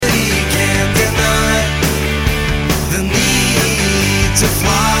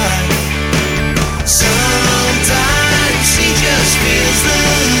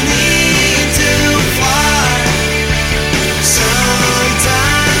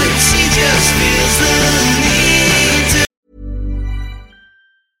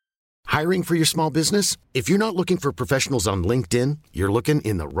Hiring for your small business? If you're not looking for professionals on LinkedIn, you're looking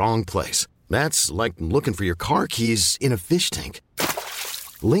in the wrong place. That's like looking for your car keys in a fish tank.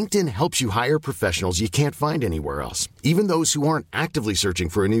 LinkedIn helps you hire professionals you can't find anywhere else, even those who aren't actively searching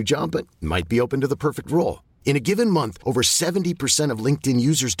for a new job but might be open to the perfect role. In a given month, over 70% of LinkedIn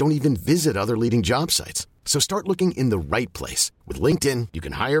users don't even visit other leading job sites. So start looking in the right place. With LinkedIn, you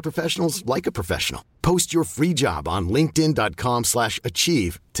can hire professionals like a professional. Post your free job on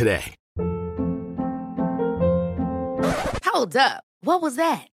linkedin.com/achieve today. Hold up. What was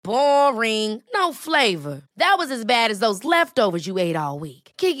that? Boring. No flavor. That was as bad as those leftovers you ate all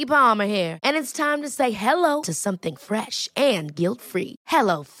week. Keke Palmer here, and it's time to say hello to something fresh and guilt-free.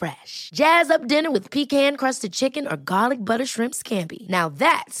 Hello Fresh. Jazz up dinner with pecan-crusted chicken or garlic butter shrimp scampi. Now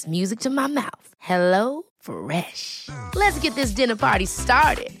that's music to my mouth. Hello Fresh. Let's get this dinner party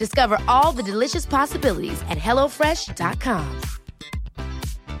started. Discover all the delicious possibilities at hellofresh.com.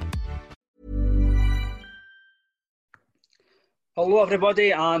 Hello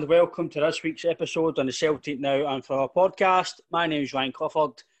everybody and welcome to this week's episode on the Celtic Now and For Our podcast. My name is Ryan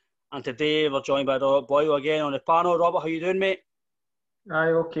Clifford and today we're joined by Robert Boyle again on the panel. Robert, how you doing, mate? Aye,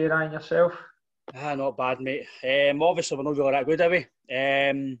 okay, Ryan, yourself? Not bad, mate. Obviously we're not really that good, are we?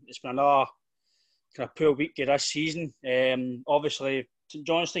 It's been another kind of poor week of this season. Obviously, St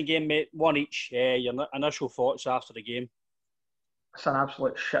Johnstone game, mate, one each. Your initial thoughts after the game? It's an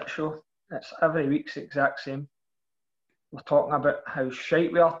absolute shit show. It's every week's the exact same. We're talking about how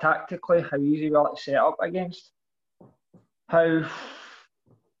shite we are tactically, how easy we are to set up against, how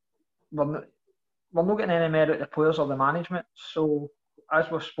we're not getting any more out of the players or the management. So, as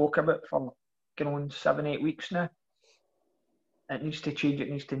we've spoke about for going on 7-8 weeks now, it needs to change, it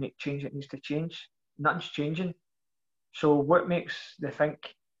needs to make change, it needs to change. Nothing's changing. So, what makes they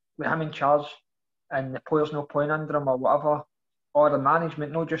think with him in charge and the players not playing under him or whatever, or the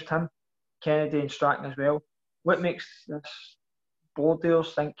management, not just him, Kennedy and Strachan as well, what makes this board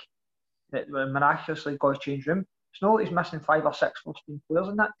dealers think that we're miraculously got to change room? It's not like he's missing 5 or 6 first-team players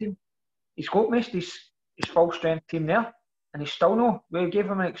in that team. He's got most of his full-strength team there, and he's still no. We gave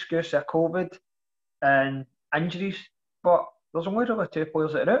him an excuse of COVID and injuries, but there's only really 2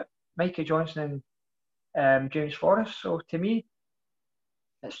 players that are out, Mikey Johnson and James Forrest. So to me,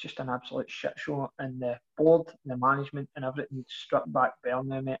 it's just an absolute shit show, and the board, the management and everything needs stripped back bare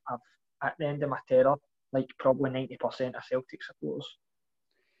now, mate. I'm at the end of my terror, like probably 90% of Celtic supporters.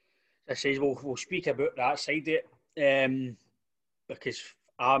 I says we'll speak about that side of it, because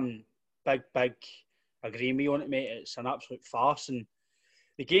I'm big agreeing with you on it, mate. It's an absolute farce. And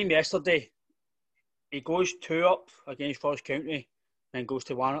the game yesterday, he goes 2 up against Forest County, then goes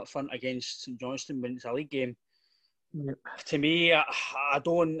to 1 up front against St Johnstone when it's a league game. Yep. To me, I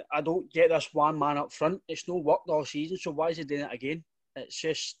don't get this 1 man up front. It's no worked all season, so why is he doing it again? It's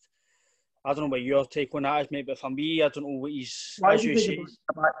just, I don't know what your take on that is, mate, but for me, I don't know what he's... Why does he go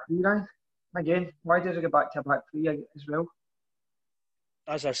back 3, Ryan? Again, why does he go back to a back 3 as well?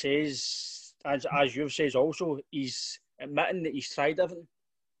 As I says, as you've said also, he's admitting that he's tried everything.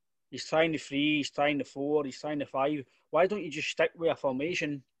 He's trying the 3, he's trying the 4, he's trying the 5. Why don't you just stick with a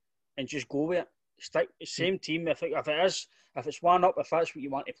formation and just go with it? Stick the same team. If it's 1 up, if that's what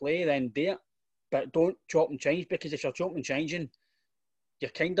you want to play, then do it. But don't chop and change, because if you're chopping and changing, you're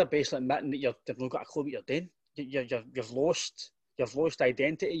kind of basically admitting that you've not got a clue what you're doing. You've lost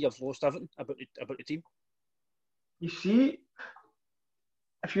identity. You've lost everything about the team. You see,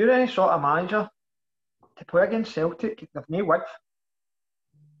 if you're any sort of manager to play against Celtic, they've no width.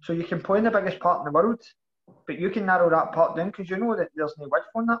 So you can play in the biggest part in the world, but you can narrow that part down because you know that there's no width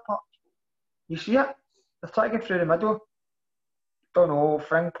on that part. You see it? They're trying to get through the middle. Don't know,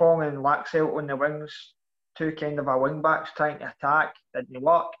 Frimpong and Laxalt on the wings, 2 kind of a wing backs trying to attack, didn't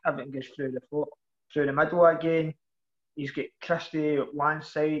work. Everything goes through the middle again. He's got Christie at one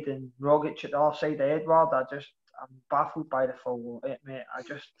side and Rogic at the other side of Edward. I'm baffled by the full lot, mate.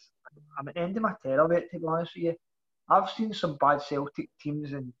 I'm at the end of my terror, mate, to be honest with you. I've seen some bad Celtic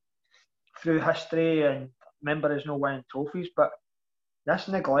teams and through history, and remember there's no winning trophies, but this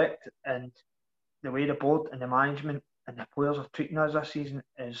neglect and the way the board and the management and the players are treating us this season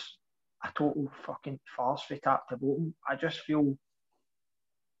is a total fucking farce from top to bottom. I just feel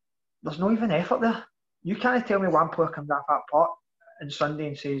there's not even effort there. You can't tell me one player comes off that part on Sunday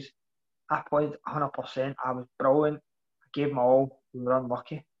and says, I played 100%, I was brilliant, I gave my all, we were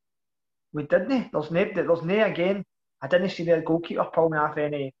unlucky. We didn't. There's no again. I didn't see the goalkeeper pulling off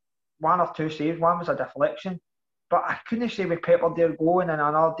any 1 or 2 saves. One was a deflection. But I couldn't say we peppered their goal and then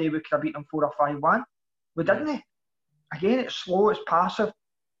another day we could have beaten them 4 or 5-1. We didn't. Again, it's slow, it's passive.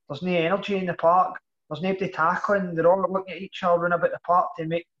 There's no energy in the park. There's nobody tackling. They're all looking at each other, running about the park to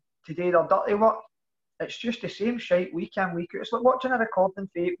make to do their dirty work. It's just the same shite week in, week out. It's like watching a recording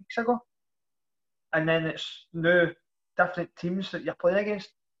for 8 weeks ago, and then it's now different teams that you're playing against.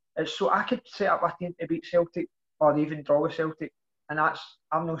 It's so I could set up a team to beat Celtic or even draw with Celtic, and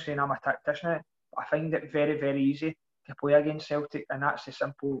I'm not saying I'm a tactician, but I find it very, very easy to play against Celtic, and that's the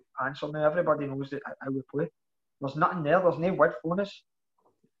simple answer now. Everybody knows how we play. There's nothing there. There's no width on us.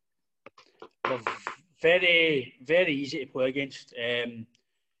 They're very, very easy to play against.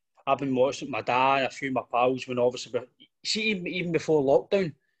 I've been watching my dad, a few of my pals, when obviously, see, even before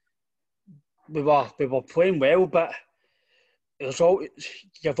lockdown, we were playing well, but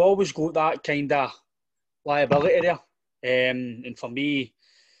you've always got that kind of liability there. And for me,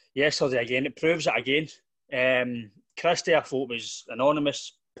 yesterday again, it proves it again. Christie, I thought, was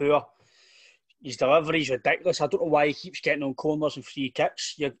anonymous, poor. His delivery is ridiculous. I don't know why he keeps getting on corners and free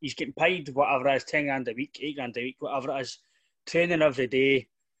kicks. He's getting paid whatever it is, 10 grand a week, 8 grand a week, whatever it is. Training every day,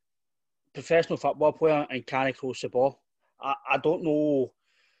 professional football player, and can't cross the ball. I don't know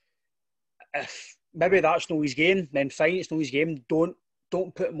if maybe that's not his game. Then fine, it's not his game. Don't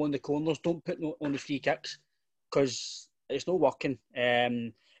put him on the corners. Don't put him on the free kicks, because it's not working.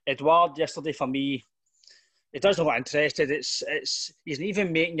 Edouard yesterday, for me, he doesn't look interested. He's not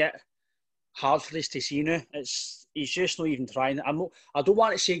even making it hard for us to see now. He's just not even trying. I don't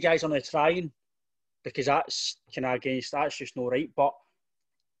want to say guys are not trying, because that's kind of against. That's just not right. But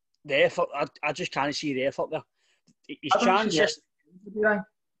the effort, I just can't see the effort there. His chance just.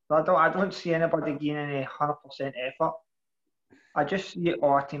 I don't see anybody gaining any 100% effort. I just see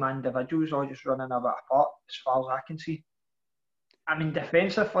all team individuals all just running a bit apart, as far as I can see. I mean,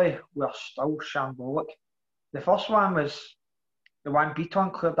 defensively, we're still shambolic. The first one was the one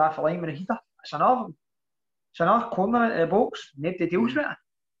Beaton cleared off the line with a heater. It's another corner into the box. Nobody deals with it.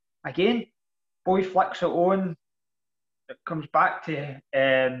 Again, boy flicks it on. It comes back to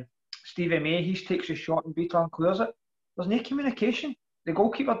Stevie May. He takes a shot and Beaton clears it. There's no communication. The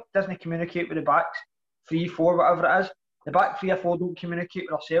goalkeeper doesn't communicate with the backs 3, 4, whatever it is. The back 3 or 4 don't communicate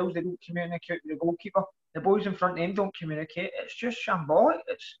with themselves. They don't communicate with the goalkeeper. The boys in front of them don't communicate. It's just shambolic.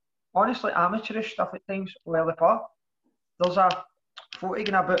 It's honestly amateurish stuff at times, well apart. There's a photo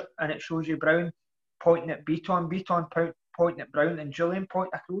going about, and it shows you Brown pointing at Beaton pointing at Brown, and Julian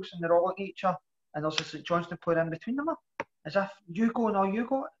pointing across, and they're all looking at each other. And there's a St Johnstone player in between them, as if you go and you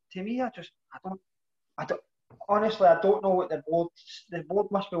go. To me, I don't. Honestly, I don't know what the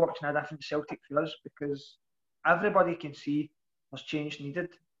board must be watching a different Celtic for us, because everybody can see there's change needed.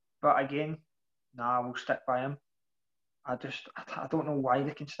 But again, we'll stick by him. I don't know why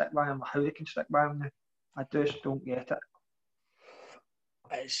they can stick by him, or how they can stick by him now. I just don't get it.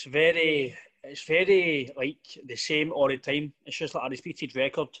 It's very like the same all the time. It's just like a repeated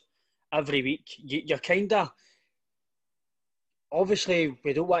record every week. You're kind of. Obviously,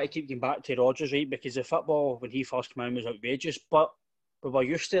 we don't want to keep going back to Rodgers, right? Because the football, when he first came in, was outrageous. But we were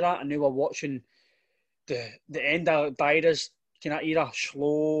used to that, and now we're watching the end of Dyer's kind of era.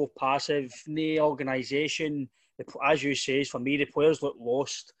 Slow, passive, no organisation. As you say, for me, the players look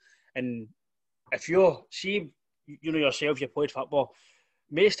lost. And if you yourself, you played football,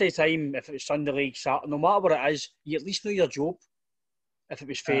 most of the time, if it was Sunday League, Saturday, no matter what it is, you at least know your job. If it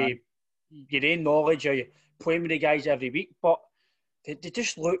was for your own knowledge, or you playing with the guys every week. But they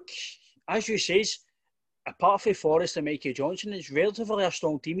just look, as you say, apart from Forrest and Mikey Johnson, it's relatively a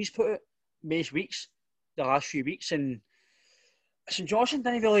strong team he's put out most weeks, the last few weeks. And St Johnstone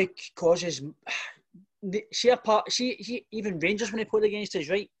didn't really cause his... See, even Rangers, when they played against us,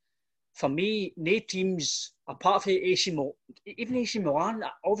 right? For me, no teams, apart from even AC Milan,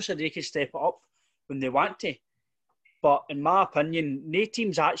 obviously they could step it up when they want to. But in my opinion, no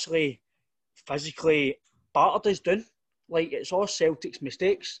teams actually physically battered us down. Like, it's all Celtic's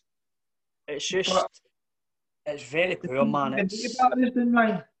mistakes. It's just, it's very poor, man. They just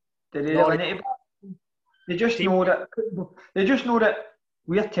know that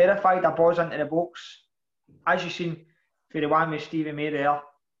we're terrified of balls into the box. As you've seen for the one with Stevie May there,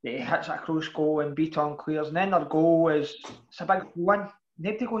 that he hits a close goal and Beaton clears, and then their goal it's a big throw-in.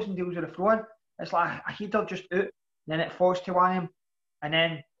 Nobody goes and deals with a throw-in. It's like a header just out, and then it falls to one of him, and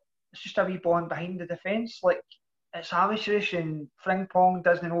then it's just a wee ball behind the defence. Like, it's amateurish, and Frimpong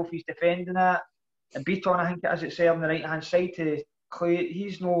doesn't know if he's defending it. And Beaton, I think it is, it's there on the right-hand side to Clay.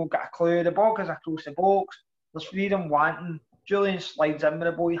 He's no got a clue. The ball goes across the box. There's freedom wanting. Julian slides in with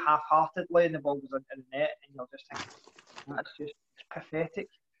the boy half-heartedly, and the ball goes into the net, and you'll just think, it's pathetic.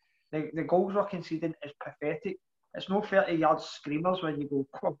 The goals we're conceding is pathetic. It's no 30-yard screamers when you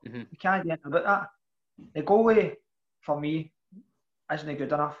go, you can't get about that. The goalie, for me, isn't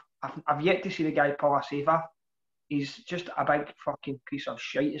good enough. I've yet to see the guy pull a save off. he's just a big fucking piece of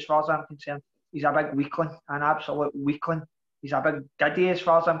shite as far as I'm concerned. He's a big weakling, an absolute weakling. He's a big diddy as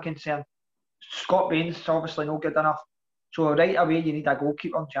far as I'm concerned. Scott Bain's obviously no good enough. So right away you need a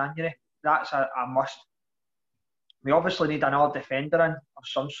goalkeeper in January. That's a must. We obviously need another defender in of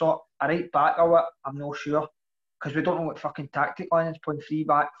some sort. A right back or what, I'm not sure. Because we don't know what fucking tactic line is, playing 3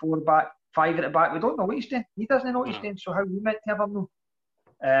 back, 4 back, 5 at the back. We don't know what he's doing. He doesn't know what he's doing, so how we meant to have him know?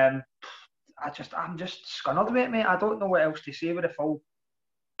 I'm just scunnered with it, mate. I don't know what else to say with the full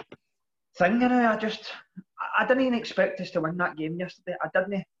thing, you know. I didn't even expect us to win that game yesterday. I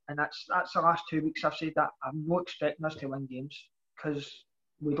didn't, and that's the last 2 weeks I've said that. I'm not expecting us to win games because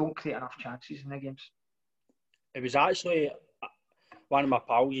we don't create enough chances in the games. It was actually one of my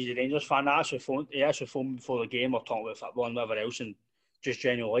pals, he's a Rangers fan, he actually phoned me before the game, or talking about football and whatever else, and just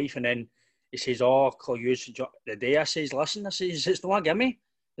general life, and then he says, "Oh, the day," I says, "Listen," I says, "it's no a gimme.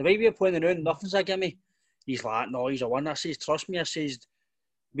 The way we're playing around, nothing's a gimme." He's like, "No, he's a winner." I says, "Trust me," I says,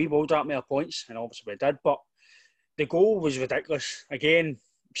 "we will drop more points," and obviously we did, but the goal was ridiculous. Again,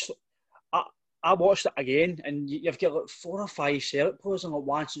 I watched it again, and you've got like 4 or 5 Celtic players and like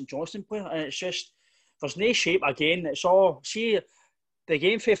one St Johnstone player, and it's just, there's no shape again. It's all, see, the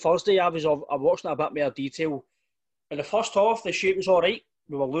game for Thursday, I watched it a bit more detail. In the first half, the shape was all right.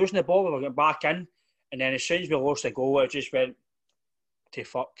 We were losing the ball, we were getting back in, and then as soon as we lost the goal, it just went to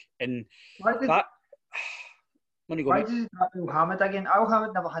fuck. And why does it Al Hamid again? Al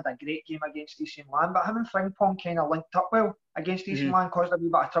Hamid never had a great game against East Milan, but him and Frimpong kind of linked up well against East Milan, caused a wee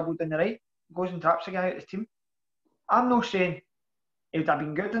bit of trouble down the right. Goes and traps the guy out of the team. I'm not saying he would have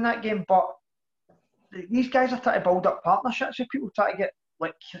been good in that game, but these guys are trying to build up partnerships with people, trying to get,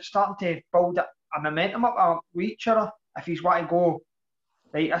 like, starting to build a momentum up with each other. If he's want to go,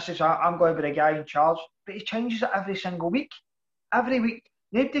 right, this is I'm going to be the guy in charge, but he changes it every single week. Every week,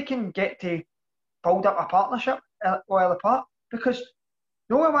 nobody can get to build up a partnership while apart, because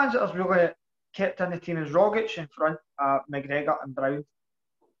the only ones that has really kept in the team is Rogic in front, McGregor and Brown.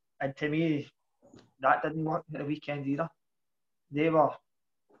 And to me, that didn't work at the weekend either. They were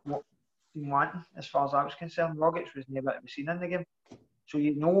what they wanting, as far as I was concerned. Rogic was never to be seen in the game. So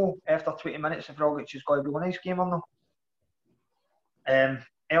you know after 20 minutes if Rogic is going to be on his game or not.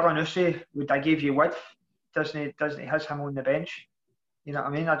 Elyounoussi, would I give you width? Doesn't has him on the bench. You know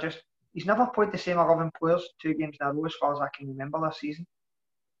what I mean? He's never played the same 11 players 2 games in a row as far as I can remember this season.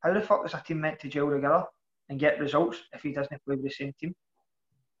 How the fuck is a team meant to gel together and get results if he doesn't play with the same team?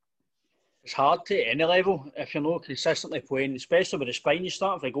 It's hard to any level if you're not consistently playing, especially with the spine you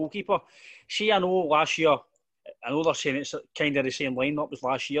start for the goalkeeper. See, I know last year, I know they're saying it's kind of the same lineup as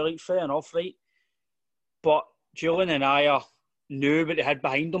last year, right? Fair enough, right? But Julian and Ajer knew what they had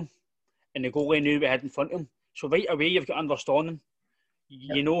behind them, and the goalie knew what they had in front of them. So right away, you've got understanding.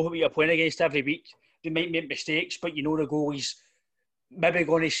 You know who you're playing against every week. They might make mistakes, but you know the goalie's maybe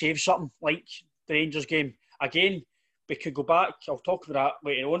going to save something, like the Rangers game. Again, we could go back, I'll talk about that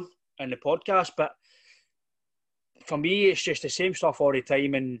later on in the podcast, but for me, it's just the same stuff all the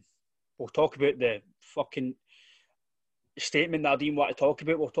time, and we'll talk about the fucking statement that I didn't want to talk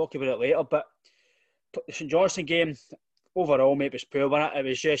about. We'll talk about it later, but the St Johnstone game, overall, mate, was poor, wasn't it? It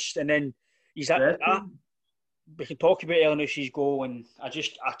was just, and then we can talk about Elyounoussi's goal, and I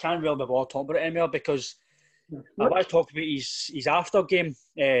can't really be bothered talking about it anymore, because I want to talk about his after game,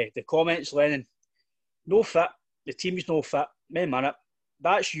 the comments, Lennon. No fit, the team's no fit, man.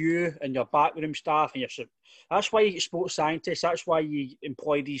 That's you and your backroom staff, and that's why you get sports scientists. That's why you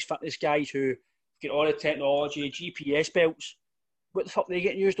employ these fitness guys who get all the technology, GPS belts. What the fuck are they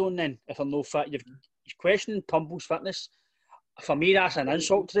getting used on then if they're no fit? You're questioning Tumble's fitness. For me, that's an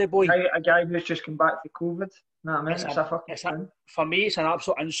insult to the boy. A guy who's just come back from COVID. No, I mean, for me, it's an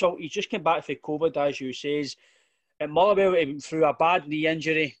absolute insult. He's just come back from COVID, as you says. At Motherwell, he went through a bad knee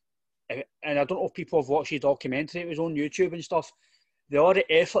injury, and I don't know if people have watched his documentary. It was on YouTube and stuff. All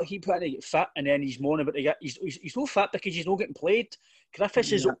the effort he put in to get fit, and then he's moaning about he's not fit because he's not getting played.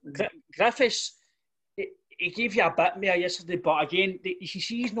 Griffiths, he gave you a bit more yesterday, but again, he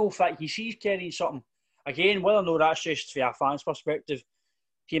sees no fit. He sees carrying something. Again, whether or not that's just from a fan's perspective,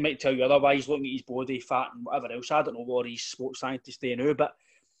 he might tell you otherwise, looking at his body, fat, and whatever else. I don't know what he's sports scientists do now, but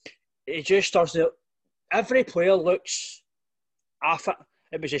it just doesn't. Every player looks off it.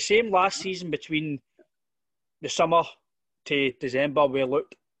 It was the same last season between the summer to December. We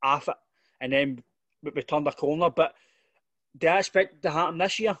looked off it, and then we turned a corner. But do I expect it to happen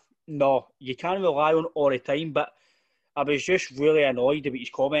this year? No, you can't rely on it all the time. But I was just really annoyed about his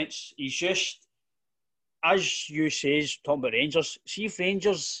comments. He's just, as you says, talking about Rangers. See if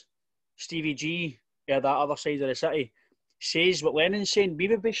Rangers, Stevie G, that other side of the city, says what Lennon's saying, we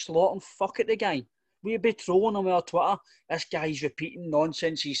would be slaughtering fuck at the guy. we'd be trolling him on Twitter. This guy's repeating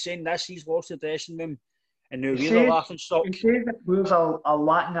nonsense. He's saying this. He's lost the dressing room, and now we're the laughing stock. He says the players are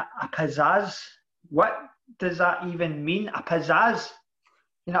lacking a pizzazz. What does that even mean? A pizzazz?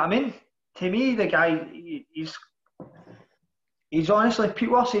 You know what I mean? To me, the guy, he's honestly,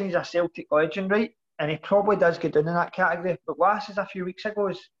 people are saying he's a Celtic legend, right? And he probably does go down in that category. But what I said a few weeks ago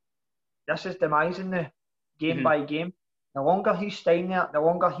is, this is demising the game by game. The longer he's staying there, the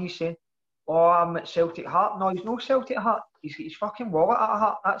longer he's saying, oh, I'm at Celtic heart. No, he's no Celtic heart. He's fucking wallet at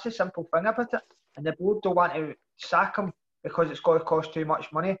heart. That's the simple thing about it. And the board don't want to sack him because it's going to cost too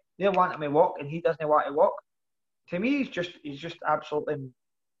much money. They want him to walk and he doesn't want to walk. To me, he's just absolutely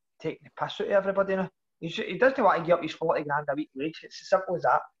taking the piss out of everybody now. He doesn't want to give up his 40 grand a week wage. It's as simple as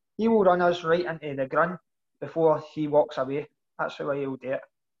that. He will run us right into the ground before he walks away. That's the way he'll do it.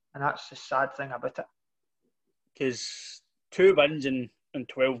 And that's the sad thing about it. Because 2 wins in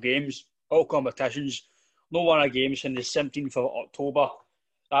 12 games, all competitions, no one a game since the 17th of October.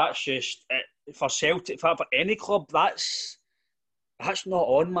 That's just, for Celtic, for any club, that's not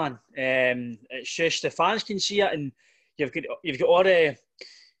on, man. It's just the fans can see it, and you've got all the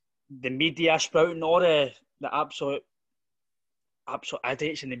media sprouting, all the absolute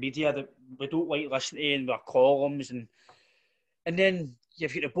idiots in the media that we don't like listening to in their columns, and then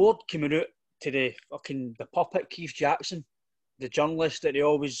you've got the board coming out to the puppet Keith Jackson, the journalist that they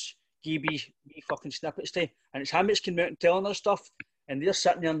always give me fucking snippets to, and it's him that's coming out and telling us stuff, and they're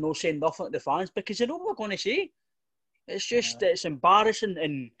sitting there no saying nothing to the fans because they know what we're going to say. It's just, it's embarrassing,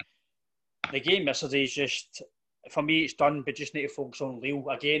 and the game yesterday is just, for me, it's done. We just need to focus on Lille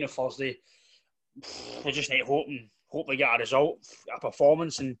again on Thursday. We just need to hope we get a result, a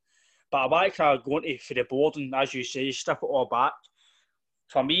performance, but I like how going to for the board and, as you say, strip it all back.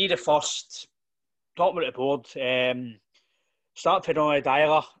 For me, the first, talking about the board, start for Ronnie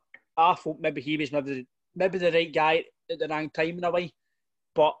Dyer. I thought maybe he was maybe the right guy at the wrong time in a way,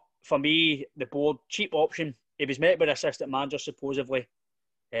 but for me, the board, cheap option. He was met by the assistant manager supposedly,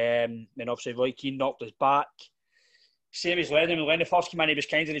 and obviously Roy Keane knocked us back. Same as Lennon. When he first came in, he was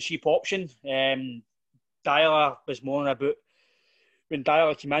kind of the cheap option. Dyer was moaning about when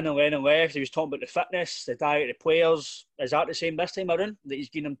Dyer came in and Lennon left. He was talking about the fitness, the diet of the players. Is that the same this time around? That he's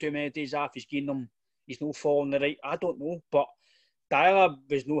giving them too many days off. He's no following the right. I don't know, but Dyer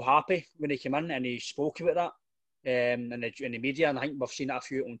was no happy when he came in and he spoke about that in the media. And I think we've seen it a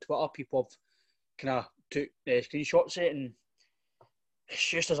few on Twitter. People have kind of took screenshots of it, and it's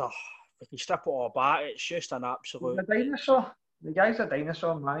just we can strip it all back. It's just an absolute. The dinosaur. The guy's a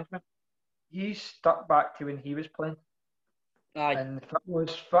dinosaur in management. He's stuck back to when he was playing. Aye. And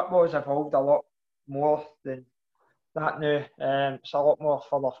football's evolved a lot more than that now. It's a lot more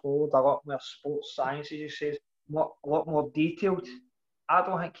further forward, a lot more sports science, as you say, a lot more detailed. I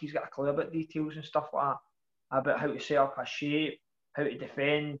don't think he's got a clue about details and stuff like that, about how to set up a shape, how to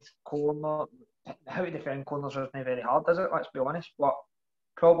defend corner. How to defend corners isn't very hard, is it? Let's be honest. But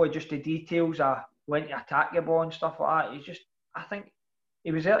probably just the details of when to attack the ball and stuff like that. I think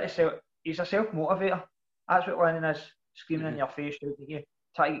he was there to sell. He's a self-motivator. That's what Lennon is, screaming in your face,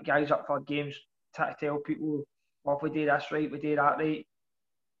 trying to get guys up for games, trying to tell people, well, if we do this right, we do that right.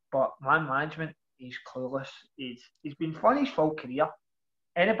 But man management, he's clueless. He's been fun his full career.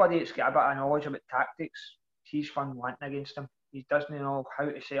 Anybody that's got a bit of knowledge about tactics, he's fun wanting against him. He doesn't know how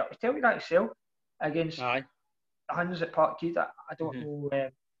to set up. He tell me that himself against Huns at Parkhead. I don't know.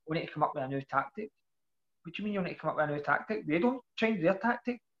 We need to come up with a new tactic. What do you mean you need to come up with a new tactic? They don't change their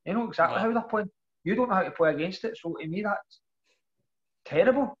tactic. They know exactly how they're playing. You don't know how to play against it. So to me, that's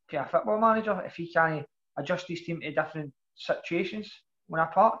terrible to a football manager if he can't adjust his team to different situations when I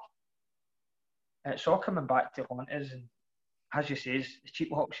park. It's all coming back to haunt us, and as you say, the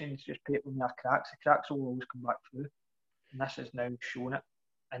cheap options just pay when there are cracks. The cracks will always come back through. And this is now showing it.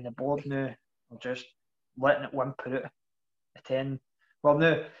 And the board now are just letting it whimper out at 10. Well,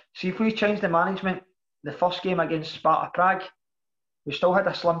 now, see if we change the management, the first game against Sparta Prague, we still had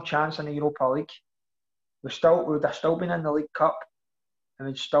a slim chance in the Europa League. We would have still been in the League Cup, and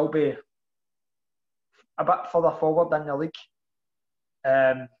we'd still be a bit further forward in the league.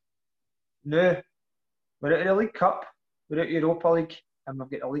 Now, we're out of the League Cup, we're out of Europa League, and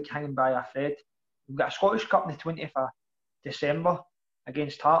we've got the league hanging by a thread. We've got a Scottish Cup on the 20th of December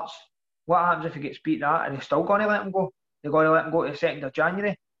against Hearts. What happens if he gets beat that? Are they still going to let him go? They're going to let him go to the 2nd of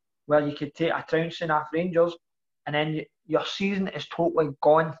January, where you could take a trouncing off Rangers, and then your season is totally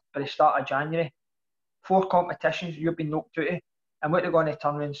gone by the start of January. 4 competitions you've been knocked out of, and what are they going to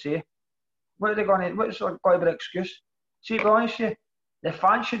turn around and say? What's going to be the excuse? See, to be honest with you, the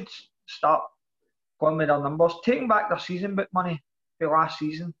fans should start going with their numbers, taking back their season book money for last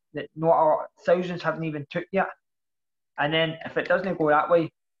season that thousands haven't even took yet. And then if it doesn't go that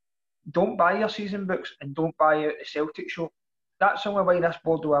way, don't buy your season books and don't buy out the Celtic show. That's the only way this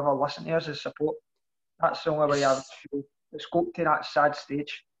board will ever listen to us as support. That's the only way I would feel it's got to that sad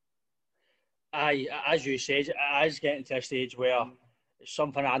stage. Aye, as you said, it is getting to a stage where it's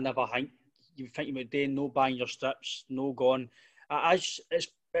something I never think you would do. No buying your strips, no going.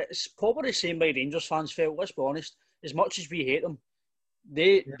 It's probably the same way Rangers fans felt. Let's be honest. As much as we hate them,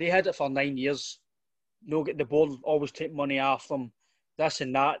 they had it for 9 years. No, get the board always take money off them. This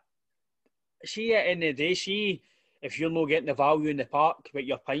and that. See, at the end of the day, see if you're not getting the value in the park what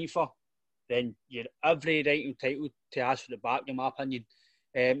you're paying for, then you're every right entitled to ask for the back, in my opinion.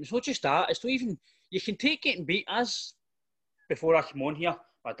 It's not just that. It's not even... You can take getting beat, as before I came on here,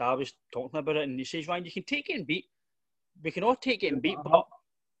 my dad was talking about it, and he says, Ryan, you can take getting beat. We can all take getting beat, but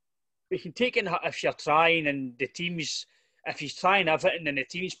we can take it if you're trying, and the team's... If he's trying everything, and the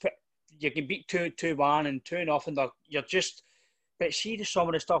team's... You can beat 2-1 and 2-0, you're just... But see some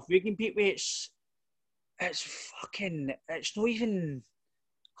of the stuff we can beat with, it's fucking... It's not even...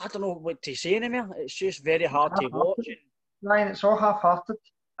 I don't know what to say anymore. It's just very hard to watch. Ryan, it's all half-hearted.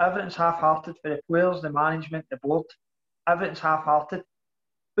 Everything's half-hearted for the players, the management, the board. Everything's half-hearted.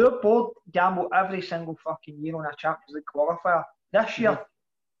 Our board gamble every single fucking year on a Champions League qualifier. This year,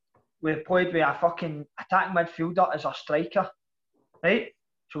 we played with a fucking attacking midfielder as a striker, right?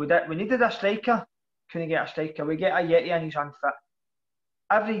 So we needed a striker, couldn't get a striker. We get a Yeti and he's unfit.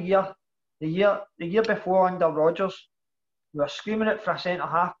 Every year, the year before under Rodgers, we were screaming it for a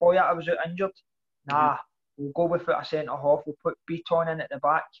centre-half. Boyata was out injured. Nah, we'll go without a centre-half. We'll put Beaton in at the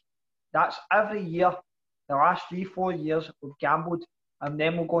back. That's every year. The last 3-4 years, we've gambled, and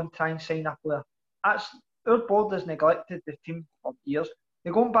then we'll go and try and sign a player. Our board has neglected the team for years.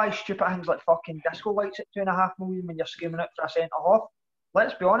 They go and buy stupid things like fucking disco lights at $2.5 million when you're screaming out for a centre-half.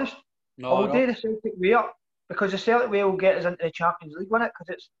 Let's be honest. We'll do the Celtic way up, because the Celtic way will get us into the Champions League, won't it?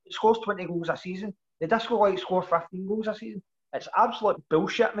 Because it scores 20 goals a season. The disco lights score 15 goals a season. It's absolute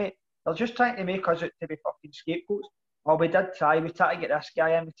bullshit, mate. They're just trying to make us out to be fucking scapegoats. Oh, we did try. We tried to get this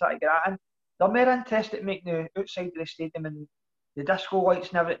guy in. We tried to get that in. They're more interested in making the outside of the stadium and the disco lights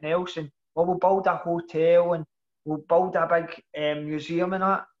and everything else. And we'll build a hotel and we'll build a big museum and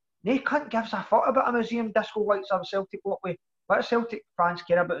that. They can't give us a fuck about a museum, disco lights, or Celtic. What Celtic fans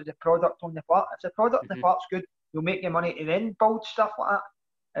care about is the product on the park. If the product on the park's good, you'll make your money to then build stuff like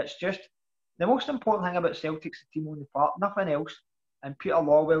that. It's just the most important thing about Celtic's the team on the park, nothing else. And Peter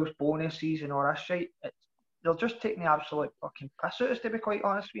Lawwell's bonuses and all this shit, they're just taking the absolute fucking piss out of us, to be quite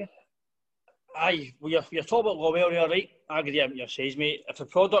honest with you. Aye, well, you're talking about Lawwell here, right? I agree with what you says, mate. If the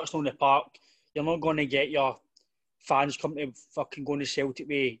product's on the park, you're not going to get your fans coming to fucking going to Celtic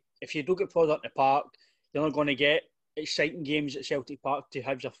way. If you don't get product in the park, you're not going to get exciting games at Celtic Park to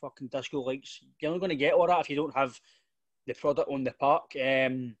have your fucking disco lights. You're not going to get all that if you don't have the product on the park.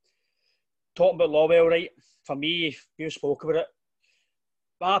 Talking about Lawwell, right? For me, you spoke about it.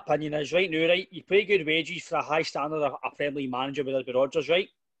 My opinion is, right now, right, you pay good wages for a high standard of a Premier League manager with Rodgers, right?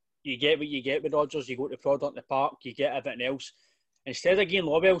 You get what you get with Rodgers, you go to the product in the park, you get everything else. Instead of giving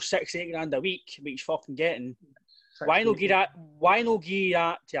Lawwell $6-8 grand a week, what he's fucking getting, why not give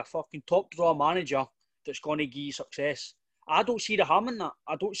that to a fucking top draw manager that's going to give you success? I don't see the harm in that.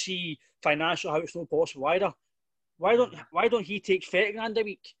 I don't see financial how it's not possible either. Why don't he take 30 grand a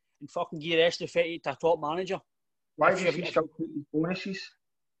week and fucking give the rest of 30 to a top manager? Why does he still take his bonuses?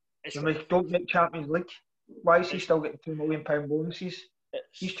 When we don't make Champions League, why is he still getting £2 million bonuses?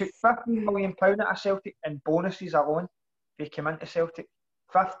 He's took £15 million out of Celtic in bonuses alone if he came into Celtic.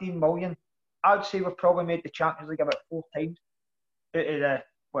 15 million. I would say we've probably made the Champions League about 4 times out of the,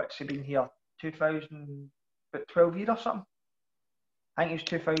 what's he been here, 2012 year or something. I think it was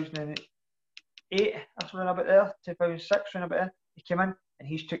 2008, that's when about there, 2006 when about there. He came in and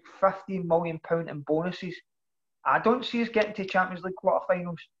he's took £15 million in bonuses. I don't see us getting to Champions League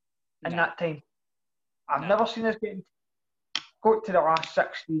quarterfinals in that time. I've never seen us go to the last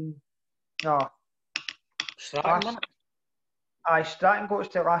 16. No. Stratton got us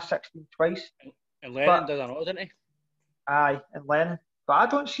to the last 16 twice. And Lennon did another, didn't he? Aye, and Lennon. But I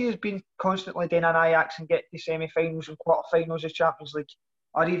don't see us being constantly doing an Ajax and get to semi-finals and quarter-finals of Champions League,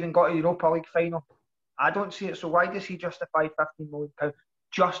 or even got a Europa League final. I don't see it. So why does he justify £15 million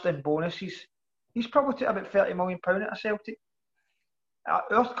just in bonuses? He's probably took about £30 million at a Celtic.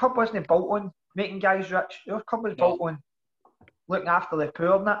 Our club wasn't built on making guys rich. Our club was built on looking after the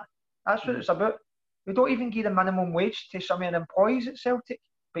poor and that. That's what it's about. We don't even give a minimum wage to some of the employees at Celtic,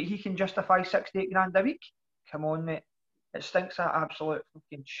 but he can justify 6-8 grand a week. Come on, mate. It stinks that absolute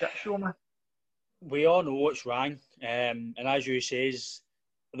fucking shit show, man. we all know what's wrong. And as you says,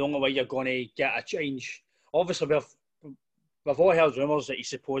 the only way you're going to get a change, obviously we've all heard rumours that he's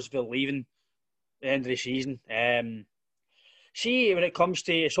supposed to be leaving at the end of the season. See, when it comes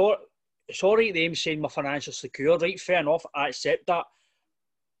to, it's all right them saying we're financially secure, right? Fair enough, I accept that.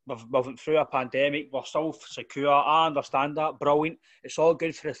 We've went through a pandemic, we're still secure, I understand that, brilliant. It's all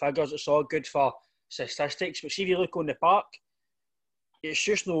good for the figures, it's all good for statistics, but see if you look on the park, it's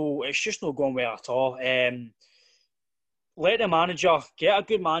just no going well at all. Let the manager, get a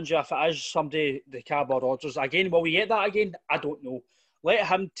good manager if it is somebody, the calibre Rodgers. Again, will we get that again? I don't know. Let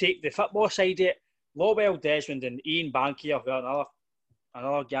him take the football side of it. Lowell Desmond and Ian Bankier,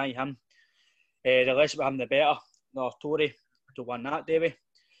 another guy, him. The less about him, the better. No, Tory, to win that, Davey.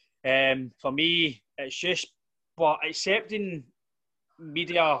 For me, it's just, but accepting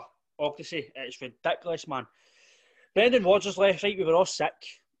media ocracy, it's ridiculous, man. Brendan Rodgers left, right, we were all sick.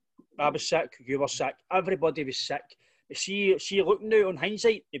 I was sick, you were sick, everybody was sick. But see, looking now on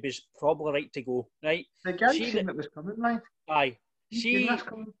hindsight, it was probably right to go, right? The guy seen it was coming, man. Aye. See,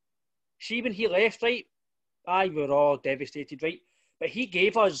 when he left, right, aye, we were all devastated, right? But he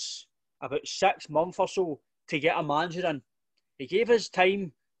gave us about 6 months or so to get a manager in. He gave us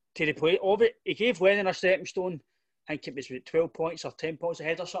time to replace of it. He gave Lennon a stepping stone. I think it was 12 points or 10 points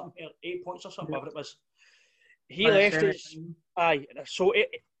ahead or something, or 8 points or something, whatever it was. He left us. Aye. So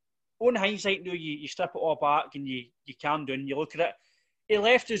on hindsight, now you strip it all back and you calm down. You look at it. He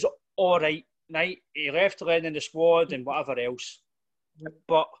left us all right. He left Lennon in the squad and whatever else. Yep.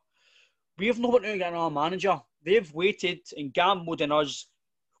 But we've not got to get another manager. They've waited and gambled on us.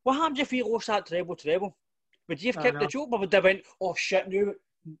 What happens if we lost that treble? Would you have kept the job, or would they went, oh shit, now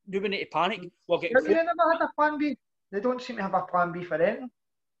we need to panic? We're getting they never had a plan B. They don't seem to have a plan B for anything.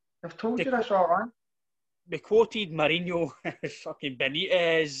 They've told you this all along. We quoted Mourinho, fucking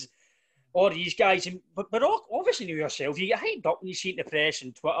Benitez, all these guys, but obviously you yourself, you get hyped up when you see it in the press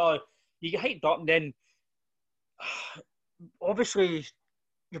and Twitter, you get hyped up and then obviously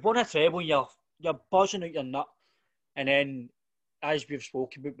you've won a treble, you're buzzing out your nut, and then as we've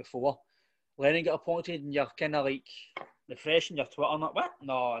spoken about before, Lennon got appointed and you're kind of like refreshing your Twitter and like, what?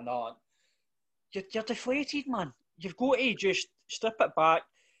 No. You're deflated, man. You've got to just strip it back,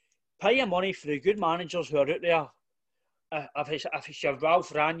 pay your money for the good managers who are out there. If it's your Ralph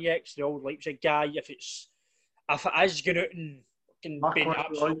Rangnicks, the old Leipzig guy, if it is going out and being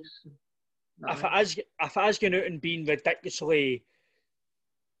absolute, if it is going out and being ridiculously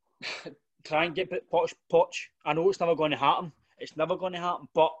try and get Poch. I know it's never going to happen. It's never going to happen,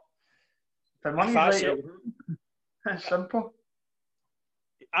 but the money's right. It's simple.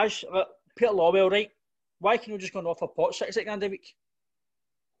 As Peter Lawwell, right? Why can we just go and offer Poch £60,000 a week?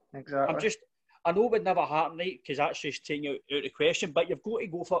 Exactly. I know it would never happen, right? Because that's just taking out the question. But you've got to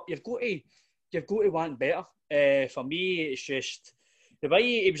go for. You've got to want better. For me, it's just the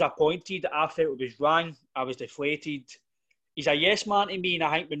way he was appointed. I felt it was wrong. I was deflated. He's a yes man to me, and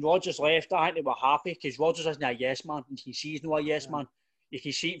I think when Rodgers left, I think they were happy because Rodgers isn't a yes man. You can see he's not a yes man. You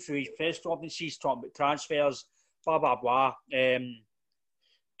can see it through his press conferences, talking about transfers, blah blah blah.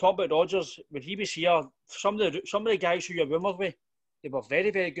 Talking about Rodgers, when he was here, some of the guys who you're rumoured with, they were very,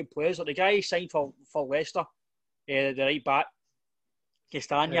 very good players. Like the guy he signed for Leicester, the right back,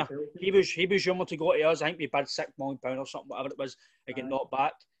 Castagna, he was rumoured to go to us. I think we bid £6 million or something, whatever it was, to get knocked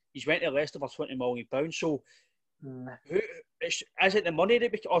back. He's went to Leicester for £20 million. So, is it the money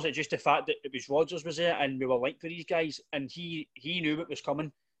that, or is it just the fact that it was Rodgers was there and we were linked with these guys and he knew what was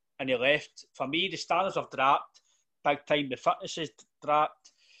coming and he left? For me, the standards have dropped big time. The fitness has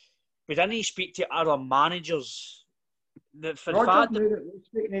dropped. We didn't speak to other managers. Rodgers knew that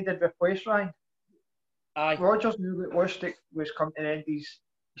Lustig needed replace Ryan. Aye. Rodgers knew that Lustig was coming to the end of his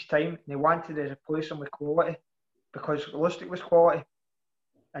time and he wanted to replace him with quality because Lustig was quality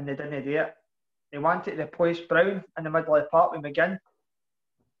and they didn't do it. They wanted to replace Brown in the middle of the park with McGinn.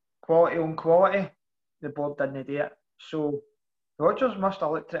 Quality on quality. The board didn't do it. So Rodgers must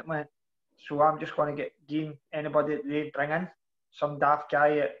have looked at it and went, so I'm just going to get anybody that they bring in. Some daft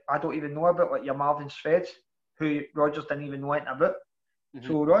guy I don't even know about, like your Marvin Sveds, who Rodgers didn't even know anything about. Mm-hmm.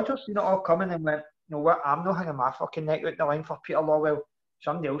 So Rodgers seen it all coming and went, you know what, I'm not hanging my fucking neck out the line for Peter Lawwell.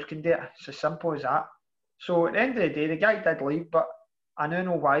 Somebody else can do it. It's as simple as that. So at the end of the day, the guy did leave, but I don't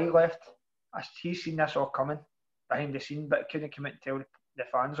know why he left. He's seen this all coming behind the scene, but couldn't come out and tell the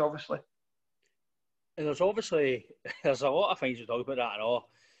fans, obviously. And there's a lot of things to talk about that and all.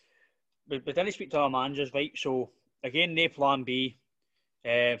 But didn't speak to our managers, right? So, again, no plan B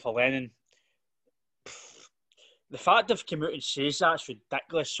for Lennon. The fact they've come out and says that's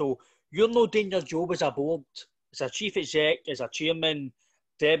ridiculous. So, you're not doing your job as a board, as a chief exec, as a chairman,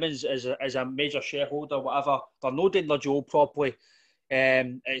 Devon's is a major shareholder, whatever. They're not doing their job properly.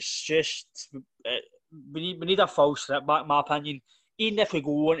 It's just we need a false step back, in my opinion. Even if we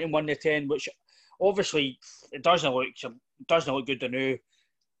go on and win the 10, which obviously it doesn't look good to know.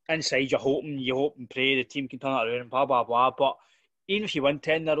 Inside, you hope and pray the team can turn it around and blah blah blah. But even if you win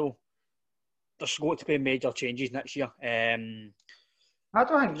 10 in a row, there's going to be major changes next year. I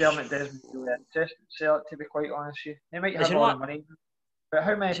don't think Dermot Desmond will be interested in Celtic, to be quite honest with you. They might have all the money, but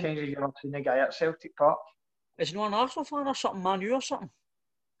how many times have you ever seen the guy at Celtic Park? Is he not an Arsenal fan or something, Man U or something?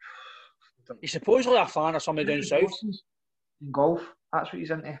 He's supposedly a fan of somebody down south. In golf, that's what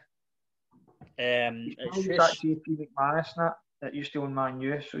he's into. He's actually JP McManus and that used to own Man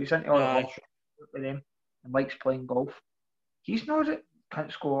U, so he's into all the golf with them and likes playing golf. He's not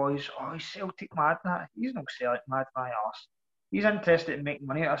can't score. He's Celtic mad and that. He's no Celtic mad, my arse. He's interested in making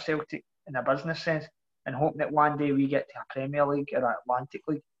money out of Celtic in a business sense and hoping that one day we get to a Premier League or an Atlantic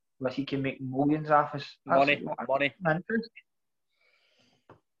League where he can make millions off us. Money.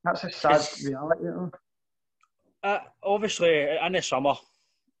 That's a sad reality. Obviously, in the summer,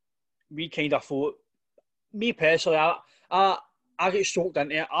 we kind of thought, me personally, I get soaked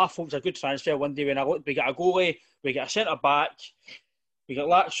into it. I thought it was a good transfer one day when I looked. We got a goalie, we got a centre back, we got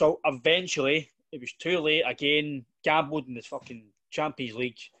that. So eventually, it was too late again. Gambled in the fucking Champions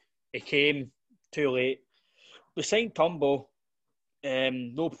League. It came too late. We signed Turnbull,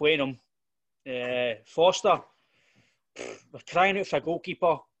 no playing him. Foster, we're crying out for a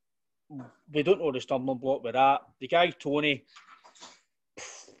goalkeeper. We don't know the stumbling block with that. The guy Tony,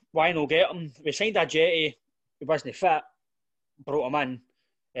 why not get him? We signed a Jetty, he wasn't fit, brought him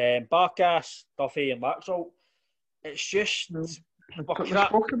in. Barkas, Duffy and Maxwell. It's just we spoke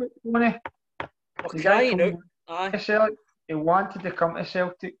about Tony. We're crying out. He wanted to come to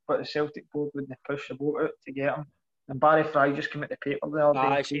Celtic, but the Celtic board wouldn't push the boat out to get him. And Barry Fry just came at the paper the other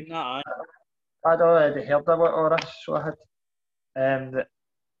day. I seen that. I'd already heard about all this, so I had that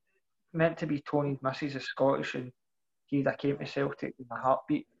meant to be Tony's missus is Scottish, and he'd have came to Celtic in a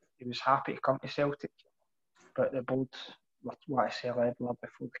heartbeat. He was happy to come to Celtic, but the board were to sell Edward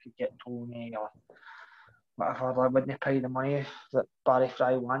before they could get Tony or whatever. They wouldn't pay the money that Barry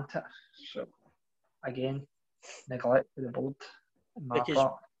Fry wanted. So again, neglect to the board.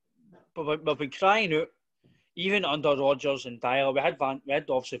 But we've been crying out, even under Rodgers and Dyer. We had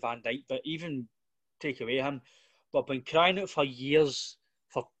obviously Van Dijk, but even take away him, we've been crying out for years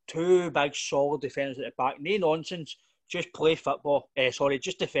for two big solid defenders at the back. No nonsense. Just play football.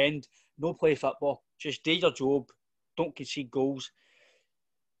 Just defend. No play football. Just do your job. Don't concede goals.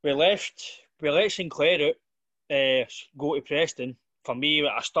 We let Sinclair out. Go to Preston. For me,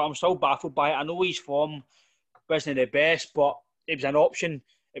 I'm still baffled by it. I know his form wasn't the best, but it was an option.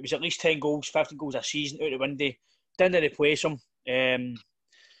 It was at least 10 goals, 15 goals a season out the window. Didn't replace him.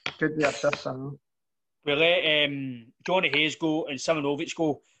 Could be assist, I know. We let Johnny Hayes go and Simonovic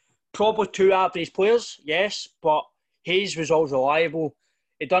go. Probably two average players, yes, but Hayes was always reliable.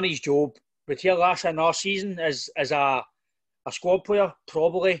 He done his job. But here last in our season as a squad player,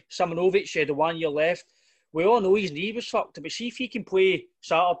 probably Simonovic had the 1 year left. We all know his knee was fucked, but see if he can play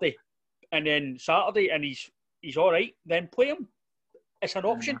Saturday and he's all right, then play him. It's an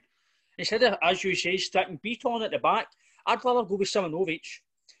option. Instead of, as you say, sticking Beaton at the back, I'd rather go with Simonovic.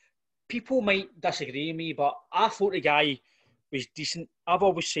 People might disagree with me, but I thought the guy was decent. I've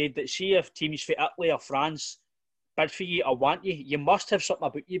always said that, see if teams for Italy or France bid for you or want you, you must have something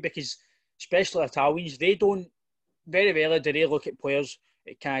about you, because especially Italians, they don't, very rarely do they look at players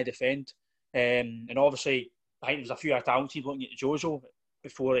that can't defend. And obviously, I think there's a few Italians looking at Jozo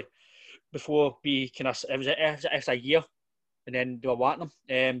before we kind of, it was a year, and then they were wanting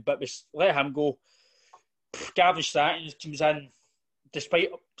him. But we let him go. Gavin Stratton comes in, despite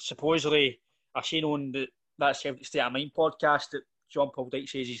supposedly, I've seen on that Celtic State of Mind podcast that John Paul Dyke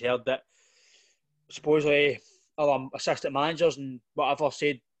says he's heard that supposedly other assistant managers and whatever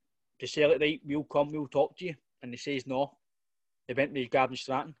said to Celtic, right, we'll talk to you. And he says no. They went with Gavin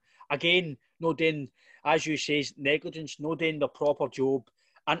Stratton. Again, no doing, as you say, negligence, no doing the proper job,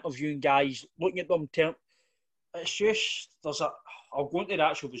 interviewing guys, looking at them. It's just, I'll go into the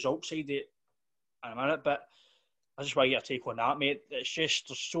actual result side of it in a minute, but I just want to get a take on that, mate. It's just,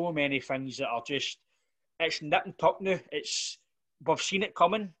 there's so many things that are just, it's nip and tuck now. We've seen it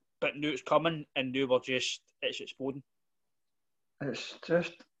coming, but now it's coming, and now it's exploding. It's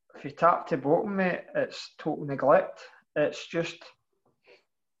just, if you tap to bottom, mate, it's total neglect. It's just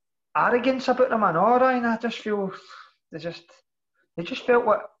arrogance about them and all, Ryan. I just feel they just felt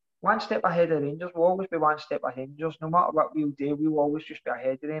like one step ahead of Rangers. We'll always be one step ahead of Rangers. No matter what we'll do, we'll always just be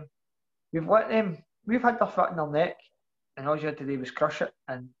ahead of them. We've had their foot in their neck and all you had to do was crush it.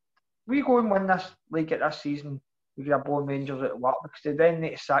 And we go and win this league at this season if you're blowing Rangers out of work, because they then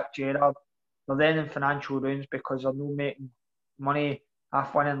need to sack Gerrard. They're then in financial ruins because they're not making money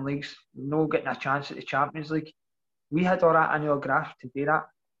half winning leagues, they're not getting a chance at the Champions League. We had all that in our grasp to do that,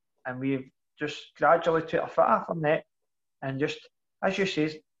 and we've just gradually took our foot off from that. And just, as you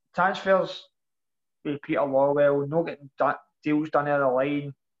say, transfers with Peter Lawwell, not getting deals done out of the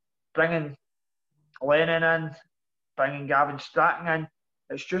line, bringing Lennon in, bringing Gavin Strachan in.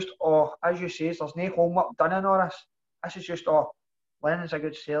 It's just, as you say, there's no homework done in all this. This is just, Lennon's a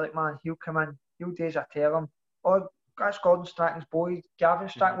good Celtic man. He'll come in, he'll do as I tell him. That's Gordon Strachan's boy. Gavin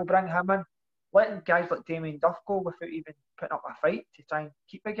Strachan will bring him in. Letting guys like Damien Duff go without even putting up a fight to try and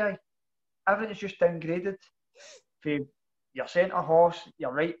keep a guy. Everything's just downgraded. For your centre horse,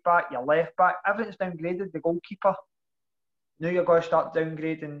 your right back, your left back, everything's downgraded. The goalkeeper. Now you're going to start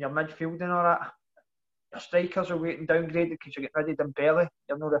downgrading your midfield and all that. Your strikers are waiting downgraded because you get rid of Dembele.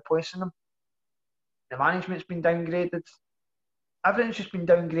 You're not replacing them. The management's been downgraded. Everything's just been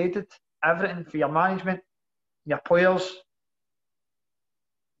downgraded. Everything for your management, your players,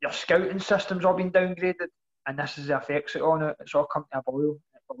 your scouting system's all been downgraded. And this is the effects of it on it. It's all come to a boil.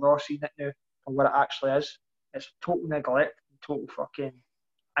 We're all seeing it now for what it actually is. It's total neglect and total fucking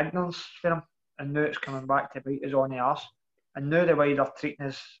ignorance for them. And now it's coming back to bite us on the arse. And now the way they're treating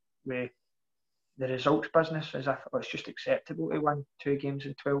us with the results business as if it's just acceptable to win 2 games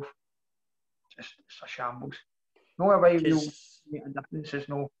in 12. It's a shambles. No way we'll make a difference is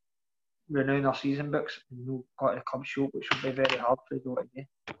no renewing our season books and no got the club show, which will be very hard for us to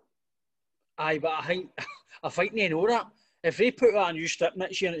do. Aye, but I think they know that. If they put out a new strip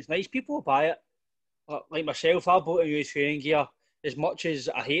next year and it's nice, people will buy it. Like myself, I bought a new training gear. As much as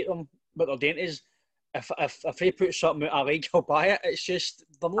I hate them, what they're doing is, if they put something out I like, I'll buy it. It's just,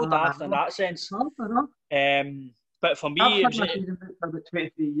 they're not daft in that sense. But for me, I've had my season book for about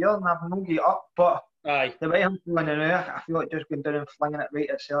 23 years and I've not get up, but aye. The way I'm feeling now, I feel like just going down and flinging it right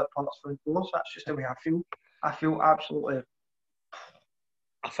at Celtic Park's front doors. That's just the way I feel. I feel absolutely.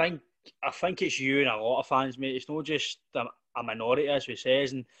 I think it's you and a lot of fans, mate. It's not just a minority, as we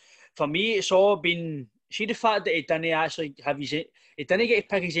says. And for me, it's all been. See the fact that he didn't actually have his. He didn't get to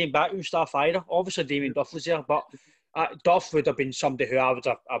pick his own backroom staff either. Obviously, Damien Duff was there, but Duff would have been somebody who I would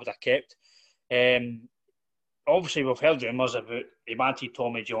have kept. Obviously, we've heard rumours about he wanted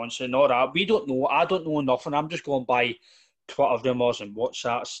Tommy Johnson, all that. We don't know. I don't know nothing. I'm just going by Twitter rumours and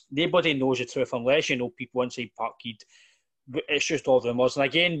WhatsApps. Nobody knows the truth unless you know people inside Parkhead. It's just all rumours. And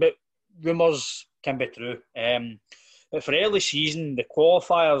again, but rumours can be true. But for early season, the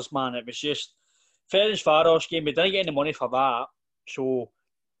qualifiers, man, it was just Ferencváros game. We didn't get any money for that. So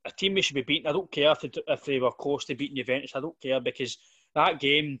a team we should be beating. I don't care if they were close to beating Juventus. I don't care because that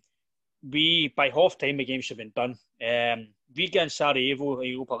game, by half time the game should have been done. Riga and Sarajevo,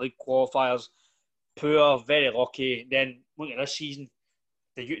 Europa League qualifiers, poor, very lucky. Then look at this season,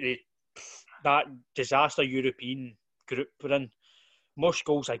 that disaster European group we're in, most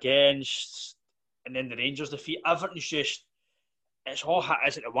goals against, and then the Rangers defeat. Everything's just, it's all hit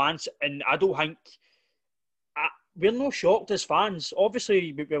as it once, and I don't think we're not shocked as fans.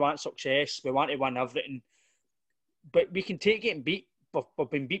 Obviously, we want success, we want to win everything, but we can take it and beat. We've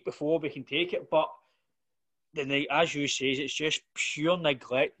been beat before, we can take it, but then, as you say, it's just pure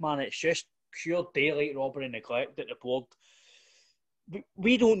neglect, man. It's just pure daylight robbery and neglect at the board.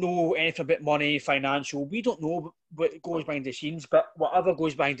 We don't know anything about money, financial. We don't know what goes behind the scenes, but whatever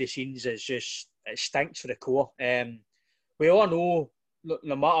goes behind the scenes is just, it stinks for the core. We all know,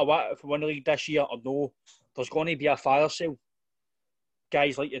 no matter what, if we win the league this year or no, there's going to be a fire sale.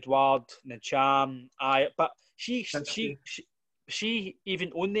 Guys like Edouard, Ntcham, but she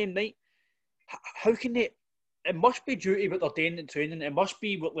even on them night, how can they? It must be due to what they're doing in training. It must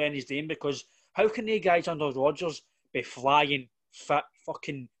be what Lenny's doing, because how can they guys under Rodgers be flying fit,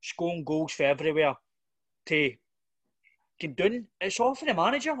 fucking scoring goals for everywhere? To Doon, it's all for the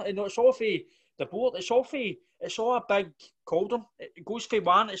manager, and it's all for the board. It's all a big cauldron. It goes for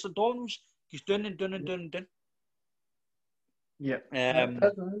one. It's the Dorms. He's doing and doing and doing and doing. Yeah.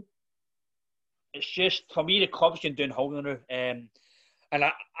 It's just, for me, the club's going downhill now. And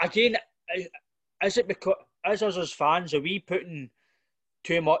again, is it because, as us as fans, are we putting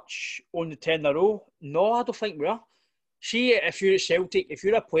too much on the 10 in a row? No, I don't think we are. See, if you're at Celtic, if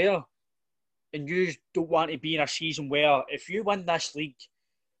you're a player and you don't want to be in a season where if you win this league,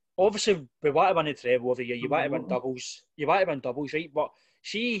 obviously we want to win the treble every year, you want to win doubles, right? But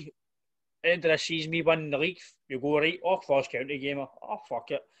see, at the end of the season, we win the league, you go, right, first county game,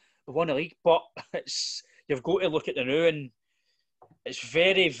 fuck it, we won the league. But you've got to look at the now, and it's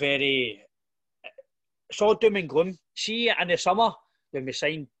very, very, it's all doom and gloom. See, in the summer, when we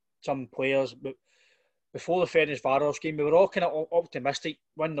signed some players, before the Ferencváros game, we were all kind of optimistic,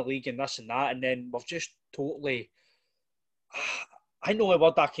 win the league and this and that, and then we've just totally... I think the only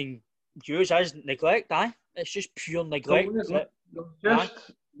word I can use is neglect, aye? It's just pure neglect. We're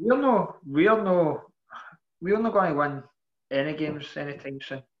not going to win any games anytime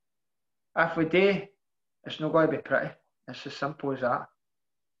soon. If we do, it's not going to be pretty. It's as simple as that.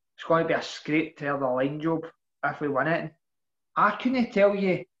 It's going to be a scrape to the line job if we win it. I couldn't tell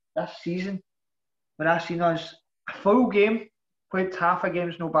you this season when I seen us a full game, played half a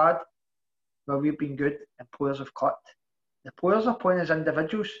game's no bad, where we've been good and players have clicked. The players are playing as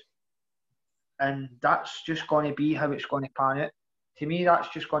individuals, and that's just going to be how it's going to pan out. To me, that's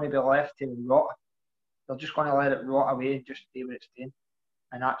just going to be left to rot. They're just going to let it rot away and just stay where it's staying.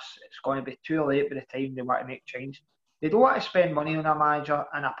 And it's going to be too late by the time they want to make change. They don't want to spend money on a manager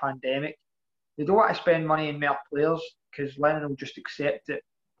in a pandemic. They don't want to spend money on more players because Lennon will just accept it.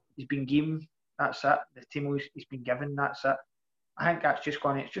 He's been given, that's it. The team he's been given, that's it. I think it's just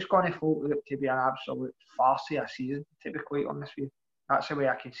going to float out to be an absolute farce of a season, to be quite honest with you. That's the way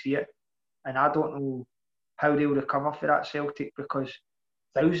I can see it. And I don't know how they'll recover for that Celtic because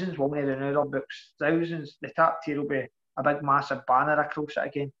thousands won't renew their books. Thousands, the top tier will be a big massive banner across it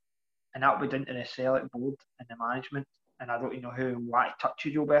again. And that'll be down to the Celtic board and the management. And I don't even know who will want to touch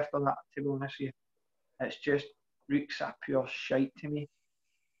a job after that, to be honest with you. It's just reeks of pure shite to me.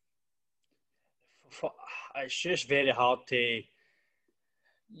 It's just very hard to...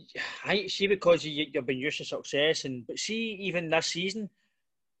 I see, because you've been used to success, but see, even this season,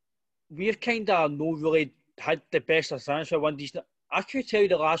 we've kind of not really had the best of transfer windows. I could tell you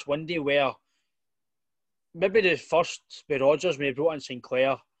the last window where maybe the first with Rodgers, when he brought in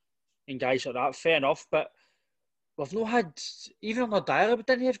Sinclair and guys like that, fair enough, but we've not had, even on the diary, we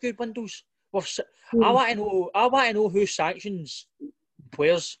didn't have good windows. I want to know who sanctions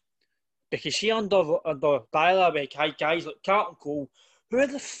players, because see, under Dyla, we had guys like Carlton Cole. Who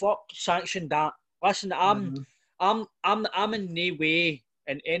the fuck sanctioned that? Listen, I'm in no way,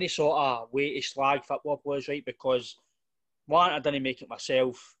 in any sort of way, to slag football players, right? Because one, I didn't make it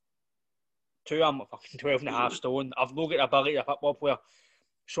myself. Two, I'm fucking 12 and a half stone. I've not got the ability of a football player,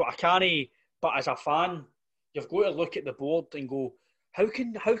 so I can't. But as a fan, you've got to look at the board and go, how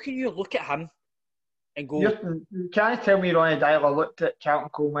can you look at him and go? You can't tell me Ronnie Dyler looked at Carlton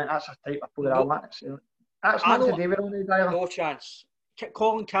Coleman. That's a type of player I want to see. That's not to do with Ronnie Dyler. No chance.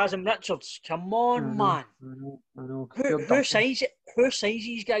 Colin Kazim Richards, come on, man. I know. Who signs it? Who signs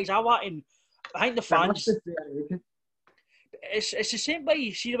these guys? I think the fans. It's the same way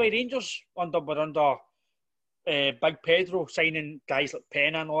you see the way Rangers under Big Pedro signing guys like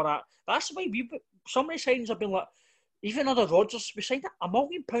Penna and all that. That's the way some of the signings have been like. Even under Rodgers, we signed £1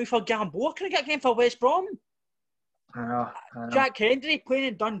 million for Gamboa. Can I get again for West Brom? I know. Jack Hendry playing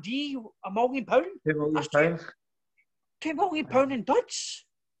in Dundee, £1 million. £2 million. £2 million in duds.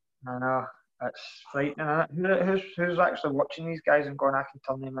 I know. It's frightening, isn't it? Who's actually watching these guys and going, I can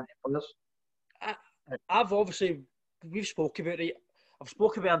turn them into players? We've spoken about it. I've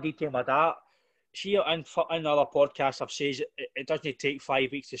spoken about it in detail with that. See, in other podcasts, I've said it doesn't take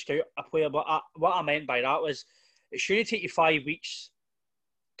 5 weeks to scout a player, but what I meant by that was it shouldn't take you 5 weeks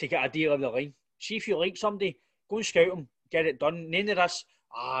to get a deal on the line. See, if you like somebody, go and scout them, get it done. None of this,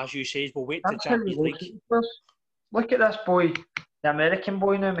 as you say, we'll wait to Champions League. Look at this boy, the American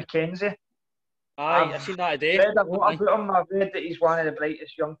boy now, McKenzie. Aye, I've seen that today. I've read a lot about him. I've read that he's one of the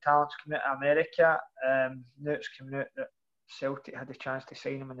brightest young talents coming out of America. Now it's coming out that Celtic had the chance to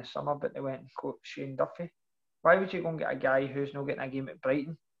sign him in the summer, but they went and caught Shane Duffy. Why would you go and get a guy who's not getting a game at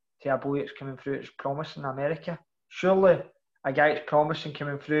Brighton to a boy that's coming through that's promising in America? Surely a guy that's promising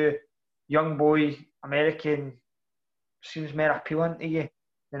coming through, young boy, American, seems more appealing to you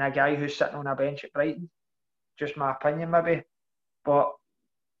than a guy who's sitting on a bench at Brighton. Just my opinion, maybe, but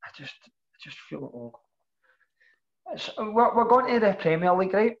I just feel we're going to the Premier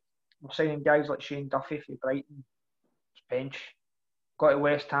League, right? We're signing guys like Shane Duffy for Brighton's bench. Got to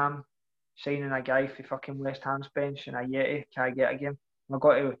West Ham, signing a guy for fucking West Ham's bench and a Yeti. Can I get a game? We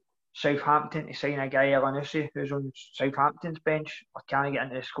got to Southampton to sign a guy Elanusi who's on Southampton's bench. Or can I get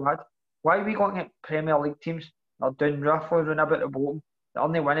into the squad? Why are we going to get Premier League teams that are doing roughly running about the bottom, that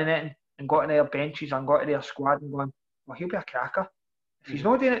aren't winning it? And got to their benches and got to their squad and going, well, he'll be a cracker. If he's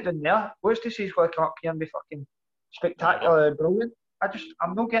not doing it down there, what's to say he's got to come up here and be fucking spectacular, brilliant?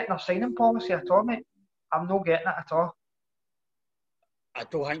 I'm not getting a signing policy at all, mate. I'm not getting it at all. I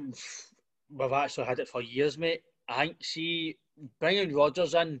don't think we've actually had it for years, mate. I think, see, bringing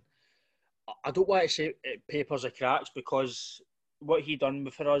Rodgers in, I don't want to say it papers the cracks, because what he done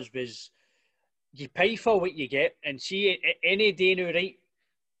for us was you pay for what you get, and see any day now, right?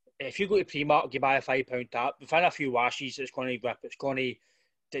 If you go to Primark, you buy a £5 tap. Within a few washes, it's going to rip. It's going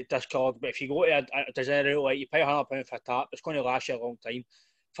to discard. But if you go to a designer outlet, you pay £100 for a tap. It's going to last you a long time.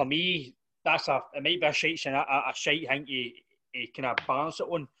 For me, it might be a shite thing, a shite thing you kind of balance it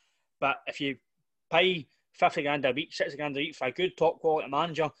on. But if you pay 50 grand a week, 60 grand a week for a good top quality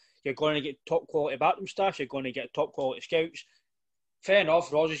manager, you're going to get top quality backroom staff. You're going to get top quality scouts. Fair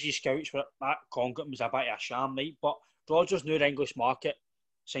enough, Rodgers' scouts were Matt Conklin was a bit of a sham, right? But Rodgers knew the English market.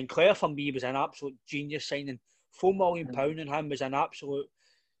 Sinclair for me was an absolute genius signing. £4 million in him was an absolute.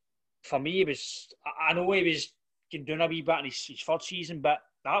 For me, it was. I know he was doing a wee bit in his first season, but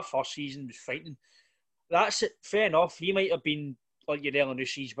that first season was frightening. That's it. Fair enough. He might have been like your early new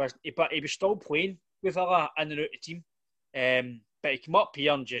season, but he was still playing with Villa in and out of the team. But he came up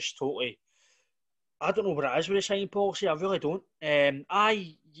here and just totally. I don't know what it is with the signing policy. I really don't.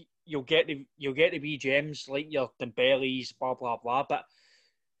 You'll get the wee gems like your Dembele's, blah blah blah. But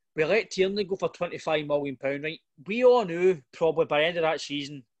we let Tierney go for £25 million, right? We all knew probably by the end of that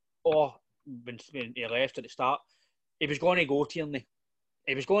season, or when he left at the start, he was going to go, Tierney.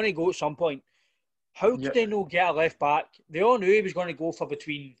 He was going to go at some point. How could they not get a left back? They all knew he was going to go for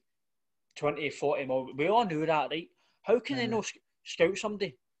between 20 and 40 million. We all knew that, right? How can they not scout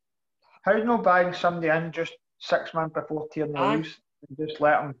somebody? How no buying somebody in just 6 months before Tierney leaves and just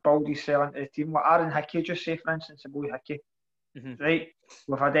let him build his sell into the team? Like Aaron Hickey, just say for instance, the boy Hickey. Right,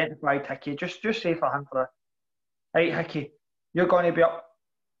 we've identified Hickey. Just say for him for a right, Hickey, you're going to be up.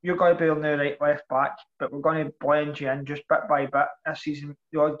 You're going to be on the right left back, but we're going to blend you in just bit by bit. This season,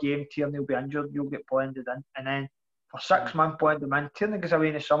 the odd game, Tierney will be injured. You'll get blended in, and then for 6 months, blend him in. Tierney goes away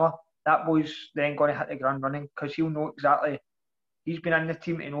in the summer. That boy's then going to hit the ground running because he'll know exactly. He's been in the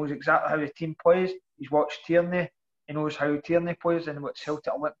team. He knows exactly how the team plays. He's watched Tierney. He knows how Tierney plays and what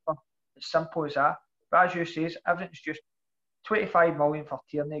Celtic are looking for. It's simple as that. But as you say, everything's just 25 million for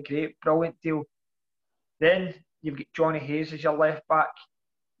Tierney, great, brilliant deal. Then you've got Johnny Hayes as your left back,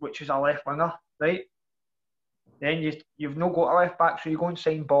 which is a left winger, right? Then you've no got a left back, so you go and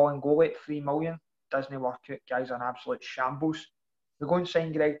sign Ball and Goalie at 3 million. Doesn't work out, guys, an absolute shambles. You go and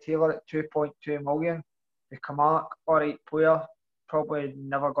sign Greg Taylor at 2.2 million. The Kamark, alright player, probably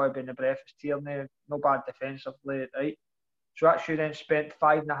never going to be in the breath as Tierney, no bad defensively, right? So that's you then spent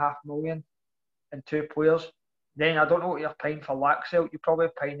 5.5 million in 2 players. Then I don't know what you're paying for Laxalt. You're probably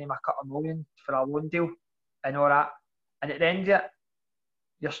paying him a couple of million for a loan deal and all that. And at the end of it,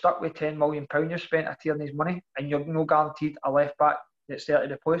 you're stuck with £10 million you've spent of Tierney's money, and you're no guaranteed a left back that's there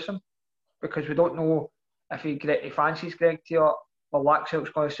to replace him, because we don't know if he fancies Greg Taylor or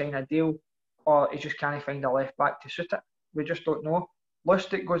Laxalt's going to sign a deal, or he just can't find a left back to suit it. We just don't know.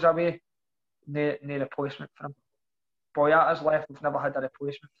 Lustig goes away, no replacement for him. Boyata's left, we've never had a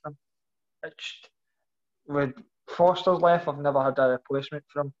replacement for him. It's with Foster's left, I've never had a replacement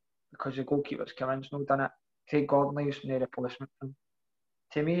for him because the goalkeeper's come in's not done it. Craig Gordon leaves, no replacement for him.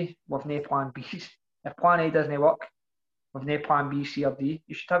 To me, we've no plan B's. If plan A doesn't work, we've no plan B, C or D.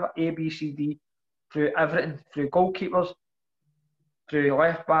 You should have A, B, C, D through everything, through goalkeepers, through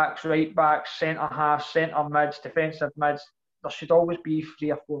left backs, right backs, centre halves, centre mids, defensive mids. There should always be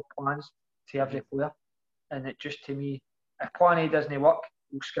 3 or 4 plans to every player. And it just, to me, if plan A doesn't work,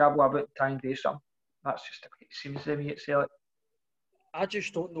 we'll scrabble about and try and do something. That's just the way it seems to me at Celtic. I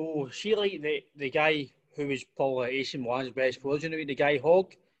just don't know. See, like the guy who was probably AC Milan's best player, you know, the guy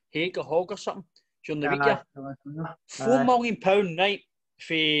Hogg or something during the week. £4 million, right,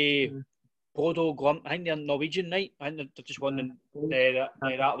 for Bodo Glimt. I think they're Norwegian, right? I think they're just won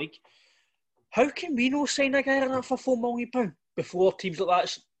that league. How can we not sign a guy like that for £4 million before teams like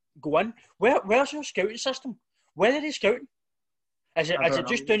that go in? Where's your scouting system? Where are they scouting? Is it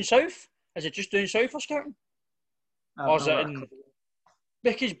just down south? Is it just down south for scouting? Or is it in...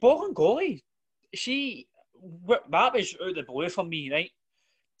 Because Bolingoli, see, that was out of the blue for me, right?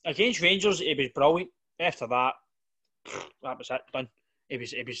 Against Rangers, it was brilliant. After that, that was it, done.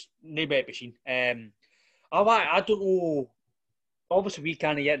 It was no better machine. I don't know. Obviously, we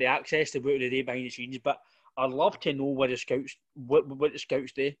can't get the access to what they do behind the scenes, but I'd love to know what the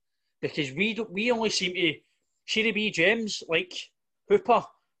scouts do, because we only seem to see the wee gems like Hooper.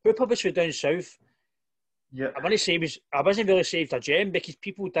 Hooper was from down south. Yeah. I want to say I wasn't really saved a gem because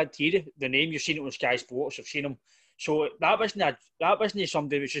people did hear the name. You've seen it on Sky Sports. You've seen him. So that wasn't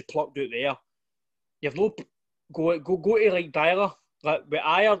somebody that was just plucked out there. You've no go to like Dyer. Like with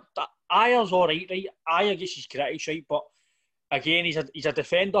Ayer's all right. Ayer gets his critics right, but again, he's a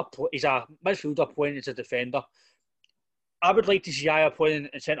defender. He's a midfielder playing as a defender. I would like to see Ayer playing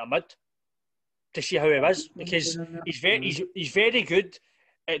in centre mid to see how he is, because he's very good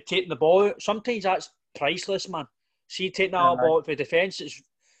at taking the ball out. Sometimes that's priceless, man. See, taking that ball out for defence,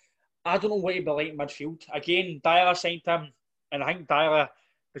 I don't know what he'd be like in midfield. Again, Dyer signed him, and I think Dyer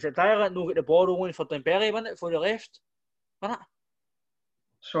that no got the ball rolling for Dembele, wasn't it, for the left? Wasn't it?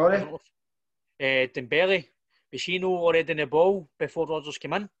 Sorry? Dembele. Was he no already in the ball before Rodgers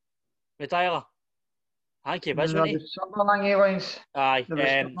came in with Dyer? I think he was, wasn't he? Something along the lines. Aye.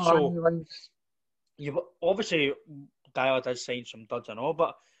 So, you obviously, Dyer did sign some duds and all,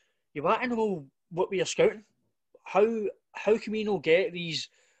 but you want to know what we are scouting. How can we not get these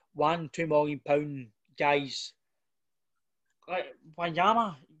 £1-2 million guys? Like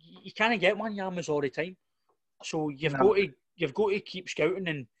Wanyama, you can't get Wanyamas all the time. So you've got to keep scouting,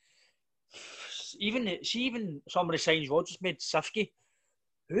 and even somebody signs Rodgers made Sifsky.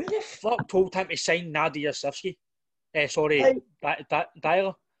 Who the fuck told him to sign Nadir Sifsky?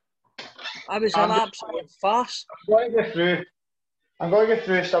 Dyer. I was an absolute farce. I'm going to go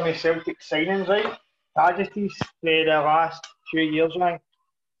through some of Celtic signings, right? Tragedies for the last few years, man.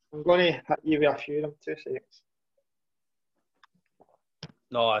 I'm going to hit you with a few of them, 2 seconds.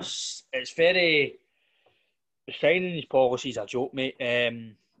 No, it's very... The signings policy's a joke, mate.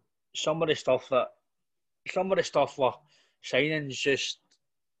 Some of the stuff were signings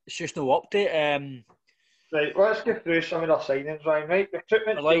it's just no update. Right, let's go through some of the signings, right?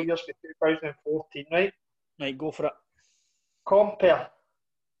 Recruitment failures for 2014, right? Right, go for it. Compare.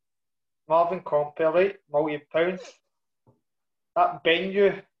 Marvin Compare, right? £1 million. That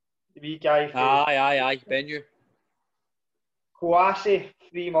Benyu, the wee guy. Aye, Benyu. Kouassi,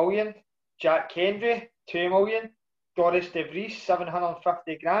 £3 million. Jack Kendry, £2 million. Doris De Vries,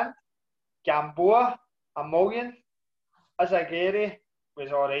 750 grand. Gamboa, £1 million. Azagiri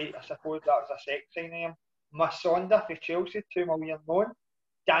was alright, I suppose that was a sex signing. Masonda for Chelsea, £2 million loan.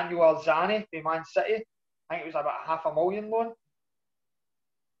 Daniel Alzani for Man City, I think it was about £500,000 loan.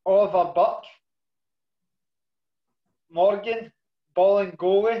 Oliver Burke, Morgan,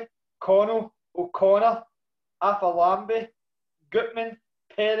 Bolingoli, Connell, O'Connor, Afalambi, Gutman,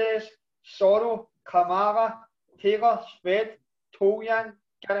 Perez, Sorrow, Kamara, Taylor, Sved, Toljan,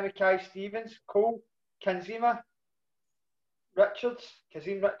 Gary Mackay-Stevens, Cole, Kazim Richards,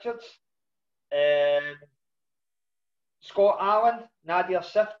 Scott Allen, Nadir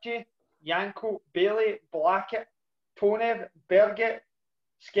Sifji, Yanko, Bailey, Blackett, Tonev, Berget,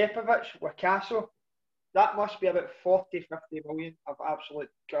 Skepovic, Wakaso. That must be about 40-50 million of absolute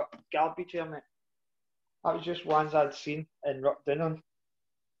garbage here, mate. That was just ones I'd seen and rubbed in on.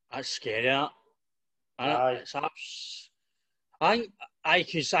 That's scary, that. I'm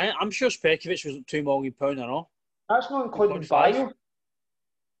sure Spekovic was £2 million and all. That's not including Bayo.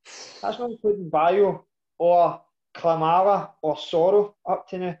 That's not including Bayo or Klamara or Sorrow up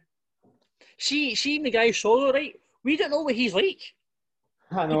to now. See the guy Sorrow, right? We don't know what he's like.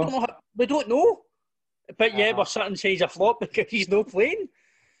 I know. We don't know. But yeah, we're sitting inside a flop because he's not playing.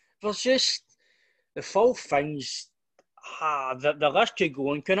 There's just the full things. The list could go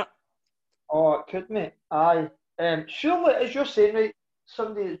on, couldn't it? Oh, it could, mate. Aye. Surely, as you're saying, right,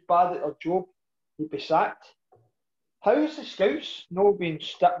 somebody that's bad at their job would be sacked. How is the scouts not being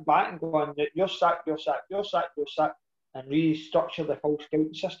stuck back and going, you're sacked, and restructure the whole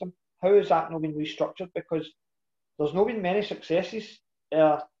scouting system? How has that not been restructured? Because there's not been many successes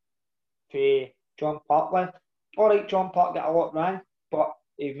for John Parkland. All right, John Park got a lot ran, but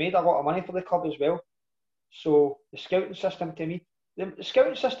he made a lot of money for the club as well. So the scouting system, to me, the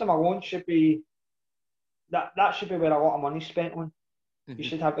scouting system alone should be that should be where a lot of money's spent on. Mm-hmm. You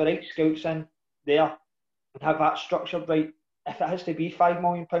should have the right scouts in there and have that structured right. If it has to be £5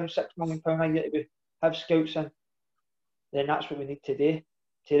 million, £6 million a year to have scouts in, then that's what we need to do,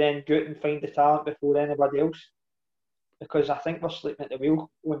 to then go out and find the talent before anybody else. Because I think we're sleeping at the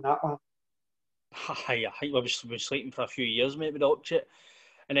wheel on that one. I think we've been sleeping for a few years, mate, with Oxford.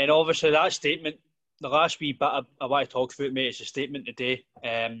 And then obviously that statement, the last wee bit I want to talk about, mate, is a statement today.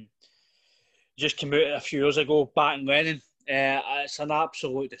 Just came out a few years ago, Barton Lennon. It's an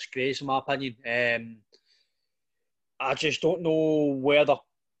absolute disgrace, in my opinion. I just don't know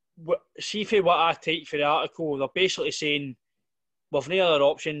see for what I take for the article, they're basically saying we've no other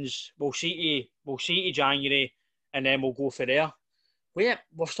options. We'll see to January, and then we'll go for there. Wait,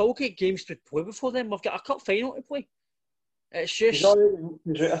 we've still got games to play before then. We've got a cup final to play. It's just... He's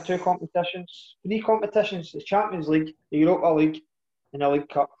out of 2 competitions. 3 competitions. The Champions League, the Europa League, and the League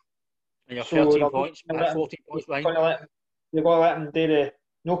Cup. And you're 13 points, 14 points behind. They're going to let him do the...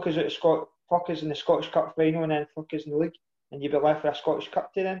 No, because fuck us in the Scottish Cup final and then fuck us in the league. And you'll be left with a Scottish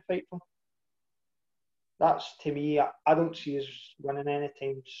Cup to then fight for. That's, to me, I don't see us winning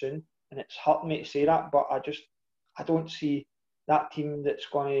anytime soon. And it's hurting me to say that, but I don't see that team that's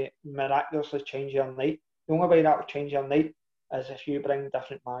going to miraculously change your night. The only way that will change your night is if you bring a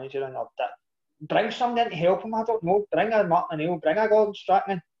different manager in, or bring somebody in to help him. I don't know. Bring a Martin O'Neill, bring a Gordon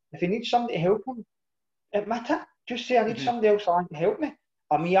Strachan in. If you need somebody to help him, admit it. Just say, I need somebody else to help me.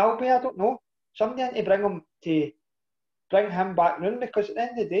 Or me, Albie, I don't know. Somebody in to bring him back round, because at the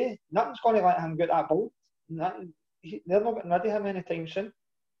end of the day, nothing's going to let him get that ball. They're not getting rid of him anytime soon.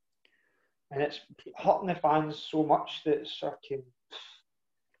 And it's hurting the fans so much that it's fucking...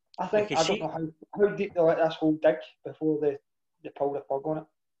 I don't know how deep they let this whole dig before they pull the plug on it.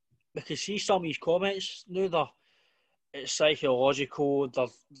 Because see some of his comments now, it's psychological, they're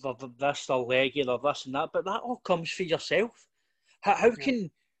this, they're leggy, they're this and that, but that all comes for yourself. How can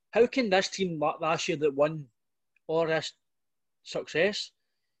this team last year that won all this success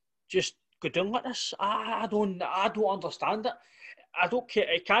just go down like this? I don't understand it. I don't care.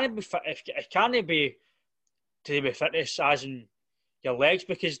 It can't be fit. It can't be to do with fitness as in your legs,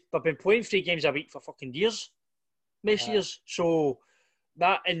 because they've been playing 3 games a week for fucking years, most years. So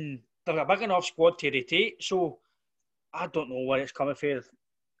that, and they've a big enough squad to rotate. So I don't know where it's coming from.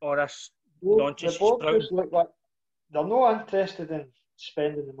 Or this nonsense. The board just look like they're not interested in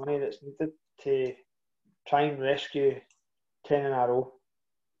spending the money that's needed to try and rescue 10 in a row.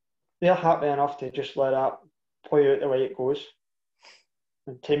 They're happy enough to just let that play out the way it goes.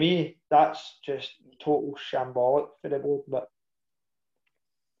 And to me, that's just total shambolic for the board. But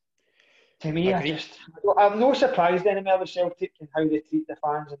to me, I'm not surprised anymore with Celtic and how they treat the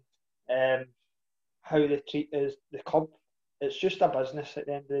fans and how they treat the club. It's just a business at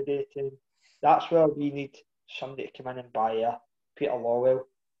the end of the day. That's where we need somebody to come in and buy Dermot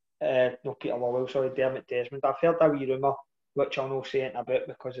Desmond. I've heard a wee rumour, which I'll not say anything about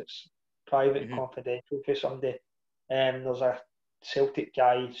because it's private and confidential for somebody. There's a Celtic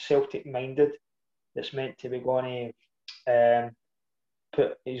guy, Celtic minded, that's meant to be going to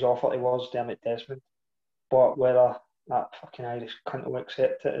put his offer towards Dermot Desmond. But whether that fucking Irish cunt will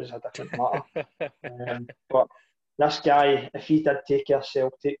accept it is a different matter. But this guy, if he did take care of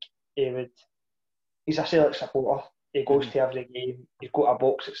Celtic, he's a Celtic supporter. He goes to every game. He's got a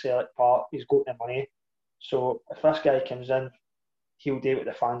box at Celtic Park. He's got the money. So if this guy comes in, he'll do what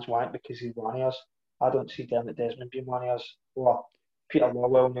the fans want because he's one of us. I don't see Dermot Desmond being one of us. Or Peter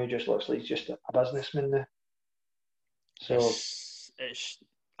Lawwell now just looks like he's just a businessman now. So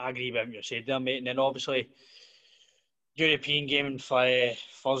I agree with what you said there, mate. And then obviously, European game on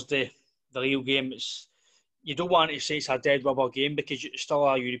Thursday, the real game, you don't want to say it's a dead rubber game because it's still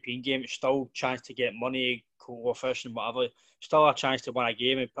a European game. It's still a chance to get money, go fishing, whatever. Still a chance to win a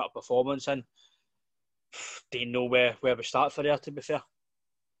game and put a performance in. Don't know where we start for there, to be fair.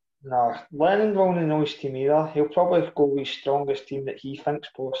 No, Lennon will not know his team either. He'll probably go with his strongest team that he thinks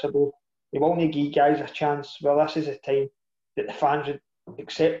possible. He won't give guys a chance. Well, this is a time that the fans would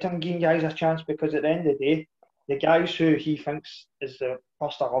accept him giving guys a chance, because at the end of the day, the guys who he thinks is the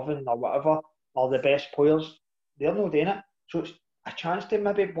first 11 or whatever are the best players. They're not doing it. So it's a chance to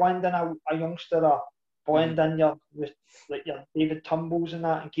maybe blend in a youngster or blend in your David Tumbles and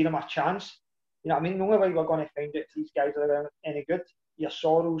that and give them a chance. You know what I mean? The only way we're going to find out if these guys are any good, your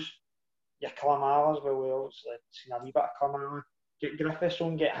Sorrells, your Clamaras, well, we obviously seen a wee bit of Clamara. Get Griffiths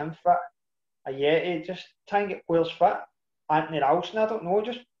on, get him fit. Ayeti, just try and get players fit. Anthony Ralston, I don't know,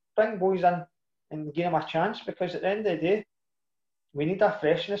 just bring boys in and give them a chance, because at the end of the day, we need that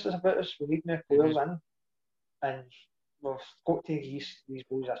freshness about us. We need new players in, and we've got to give these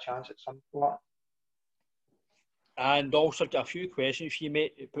boys a chance at some point. And also got a few questions for you,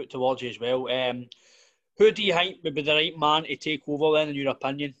 mate, to put towards you as well. Who do you think would be the right man to take over then, in your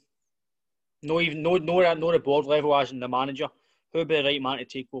opinion? No the board level as in the manager. Who would be the right man to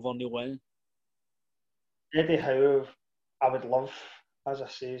take over Neil Lennon? Eddie Howe, I would love, as I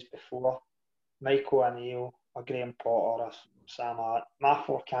said before, Michael O'Neill or Graham Potter or Sam Allardyce. My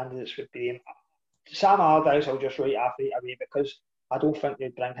 4 candidates would be Sam Allardyce. I'll just write after it away because I don't think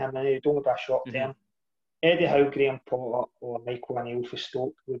they'd bring him in. He'd only be a short term. Eddie Howe, Graham Potter or Michael O'Neill for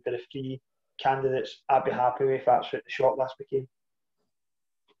Stoke would be the 3 candidates I'd be happy with if that's what the shortlist became.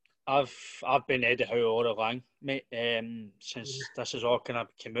 I've been Eddie Howe all along, mate, since this has all kind of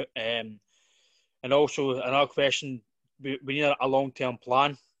come out. And also another question, we need a long-term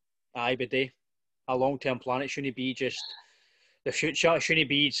plan. Every a long-term plan. It shouldn't be just the future. It shouldn't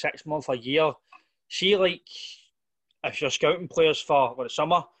be 6 months, a year. See, like, if you're scouting players for the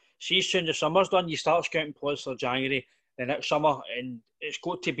summer, see, as soon as the summer's done, you start scouting players for January the next summer, and it's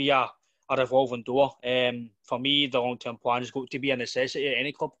got to be a revolving door. For me, the long-term plan has got to be a necessity at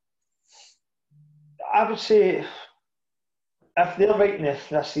any club. I would say if they're writing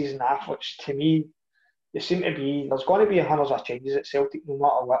this season off, which to me there's going to be hundreds of changes at Celtic no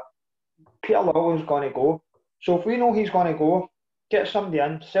matter what. Peter Lawwell's going to go. So if we know he's going to go, get somebody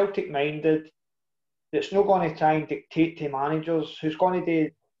in, Celtic minded, that's not going to try and dictate to managers, who's going to do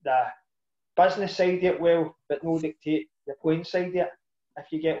the business side of it well, but no dictate the playing side of it, if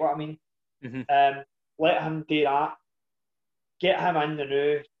you get what I mean. Let him do that. Get him in the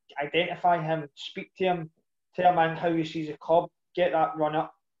new, identify him, speak to him, tell him in how he sees the club, get that run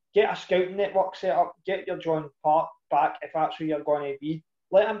up, get a scouting network set up, get your John Park back if that's who you're going to be.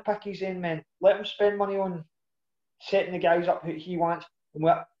 Let him pick his own men. Let him spend money on setting the guys up who he wants and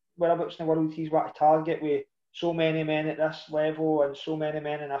whereabouts in the world he's got to target with so many men at this level and so many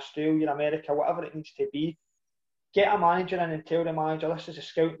men in Australia, America, whatever it needs to be. Get a manager in and tell the manager this is a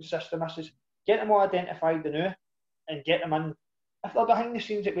scouting system, get them all identified now and get them in. If they're behind the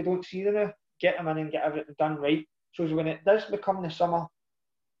scenes that we don't see them now, get them in and get everything done right. So when it does become the summer,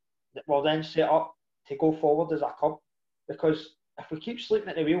 that we'll then set up to go forward as a club. Because if we keep sleeping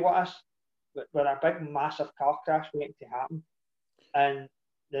at the wheel with us, we're a big, massive car crash waiting to happen. And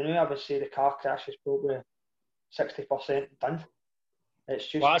the new, I would say the car crash is probably 60% done. It's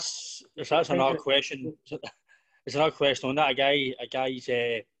just. Well, that's another question. There's another question on that. A guy's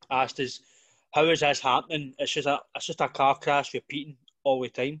asked us, how is this happening? It's just a car crash repeating all the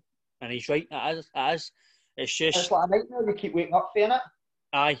time. And he's right, it is. It's like a nightmare you keep waking up for, innit?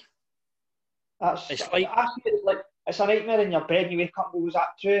 Aye. It's a nightmare in your bed and you wake up and go, was that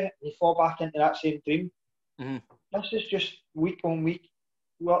true? And you fall back into that same dream. This is just week on week.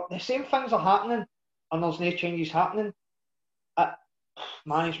 Well, the same things are happening and there's no changes happening at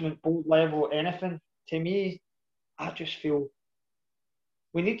management, board level, anything. To me, I just feel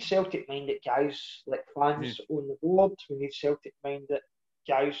we need Celtic-minded guys, like fans on the board. We need Celtic-minded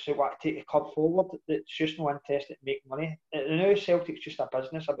guys who want to take the club forward. It's just no interested in making money. The new Celtic's just a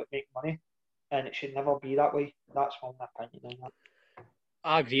business about making money, and it should never be that way. That's my opinion on that.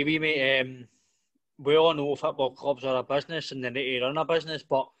 I agree with you, mate. We all know football clubs are a business and they need to run a business,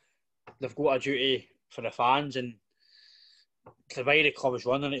 but they've got a duty for the fans, and the way the club is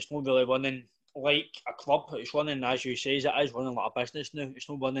running, it's not really running like a club. It's running, as you say, it is running like a business now. It's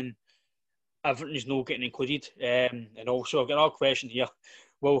not running, everything's not getting included. And also, I've got another question here.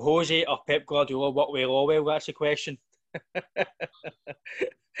 Will Jose or Pep Guardiola work with Lawwell? That's the question.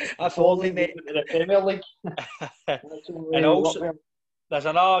 That's only, mate. The Premier League. And also, there's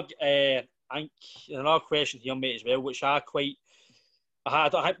another, I think, another question here, mate, as well, which I think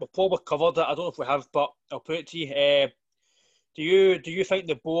we've probably covered it. I don't know if we have, but I'll put it to you. Do you think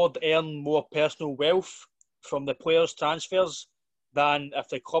the board earn more personal wealth from the players' transfers than if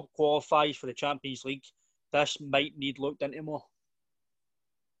the club qualifies for the Champions League? This might need looked into more.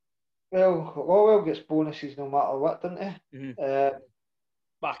 Well, Lawwell gets bonuses no matter what, doesn't he?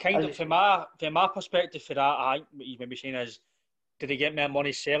 But kind of, from my perspective for that, I think what you may be saying is, did they get more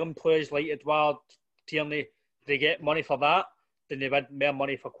money selling players like Edouard, Tierney? Did they get money for that? Did they get more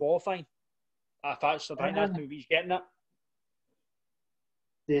money for qualifying? If that's the thing, that's what he's getting at.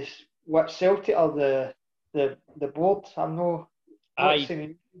 What Celtic or the board? I'm no.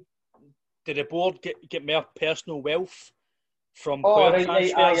 Did the board get more personal wealth from player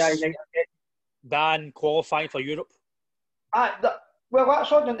transfers than qualifying for Europe? Well,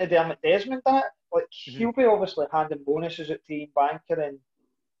 that's all down to Dermot Desmond, isn't it? Like he'll be obviously handing bonuses out to Ian Banker and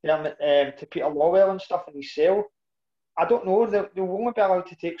Dermot to Peter Lawwell and stuff in his sale. I don't know. They'll only be allowed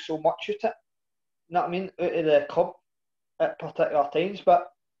to take so much out of it. You know what I mean? Out of the club at particular times,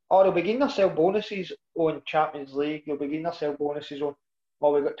 but they'll begin to sell bonuses on Champions League. They'll begin to sell bonuses on.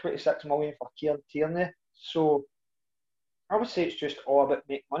 Well, we've got 26 million for Kieran Tierney, so I would say it's just all about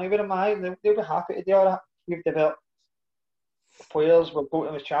making money with them. They'll be happy to do all that. We've developed players. We'll go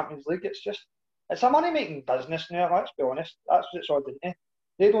to the Champions League. It's a money-making business now. Let's be honest. That's what it's all doing to.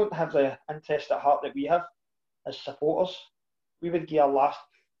 They don't have the interest at heart that we have as supporters. We would give our last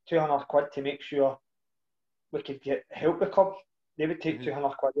 200 quid to make sure we could help the club. They would take 200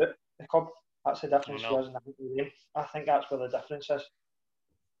 quid out the club. That's the difference for us and them. I think that's where the difference is.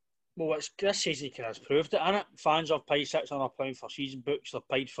 Well, this season has proved it, innit? Fans have paid £600 for season books. They've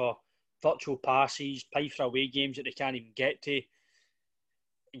paid for virtual passes, paid for away games that they can't even get to.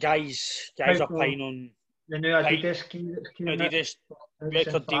 Guys are paying on the new Adidas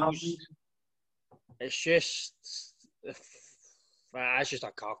record deals. It's just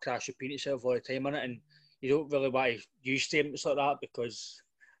a car crash repeating itself all the time, innit? And you don't really want to use statements like that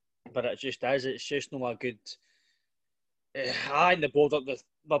but it just is. It's just not a good. I think the board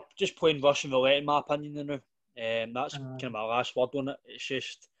they're just playing Russian roulette, in my opinion, now. That's kind of my last word on it. It's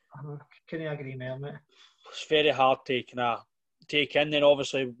just. Couldn't agree more, mate. It's very hard to kind of take in. Then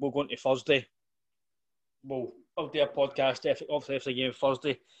obviously we're going to Thursday. I'll do a podcast obviously after the game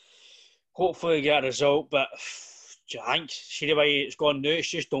Thursday. Hopefully we get a result, but I think see the way it's gone now, it's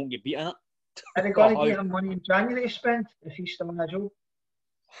just don't get beat in it. Are they going to give him money in January to spend if he's still in a job?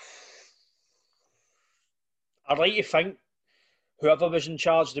 I'd like to think whoever was in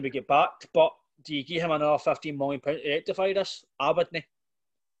charge they would get backed, but do you give him another £15 million to rectify this? I wouldn't.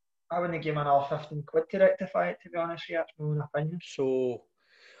 I wouldn't give him another 15 quid to rectify it, to be honest with you. That's my own opinion. So,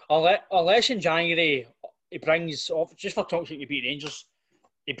 unless in January he brings, just for talking to beat Rangers,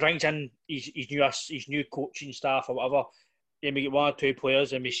 he brings in his new coaching staff or whatever, then we get 1 or 2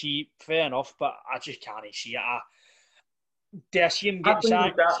 players and we see, fair enough, but I just can't see it. Do I see him getting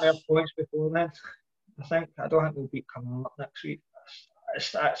sacked? I think we've got points before then. I don't think we'll beat Kilmarnock next week.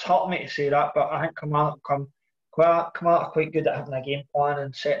 It's hard for me to say that, but I think Kilmarnock are quite good at having a game plan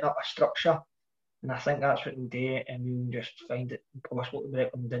and setting up a structure, and I think that's what we'll do, and we'll just find it impossible to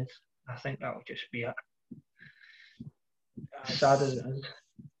break them down. I think that will just be it. As sad as it is.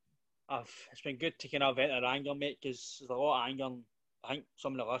 It's been good to kind of vent our anger, mate, because there's a lot of anger, and I think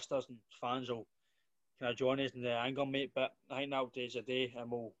some of the listeners and fans will kind of join us in the anger, mate, but I think that'll do the day,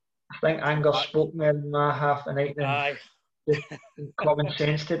 and we'll... I think anger spoke more than my half the night than common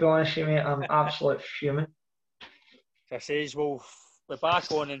sense, to be honest with you, mate. I'm absolutely fuming. I says we'll be back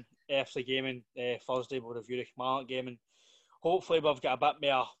on after the game on Thursday. We'll review the Kilmarnock game, and hopefully we've got a bit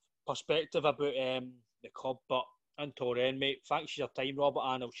more perspective about the club. But until then, mate, thanks for your time, Robert,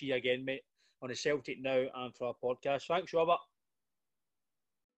 and I'll see you again, mate, on the Celtic Now and for our podcast. Thanks, Robert.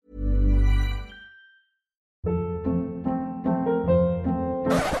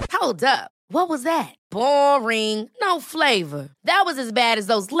 Hold up. What was that? Boring. No flavor. That was as bad as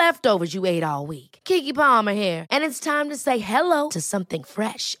those leftovers you ate all week. Keke Palmer here, and it's time to say hello to something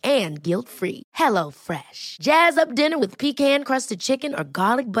fresh and guilt-free. HelloFresh. Jazz up dinner with pecan-crusted chicken or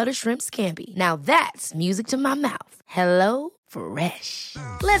garlic butter shrimp scampi. Now that's music to my mouth. HelloFresh.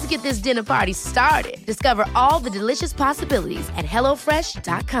 Let's get this dinner party started. Discover all the delicious possibilities at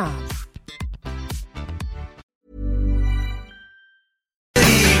HelloFresh.com.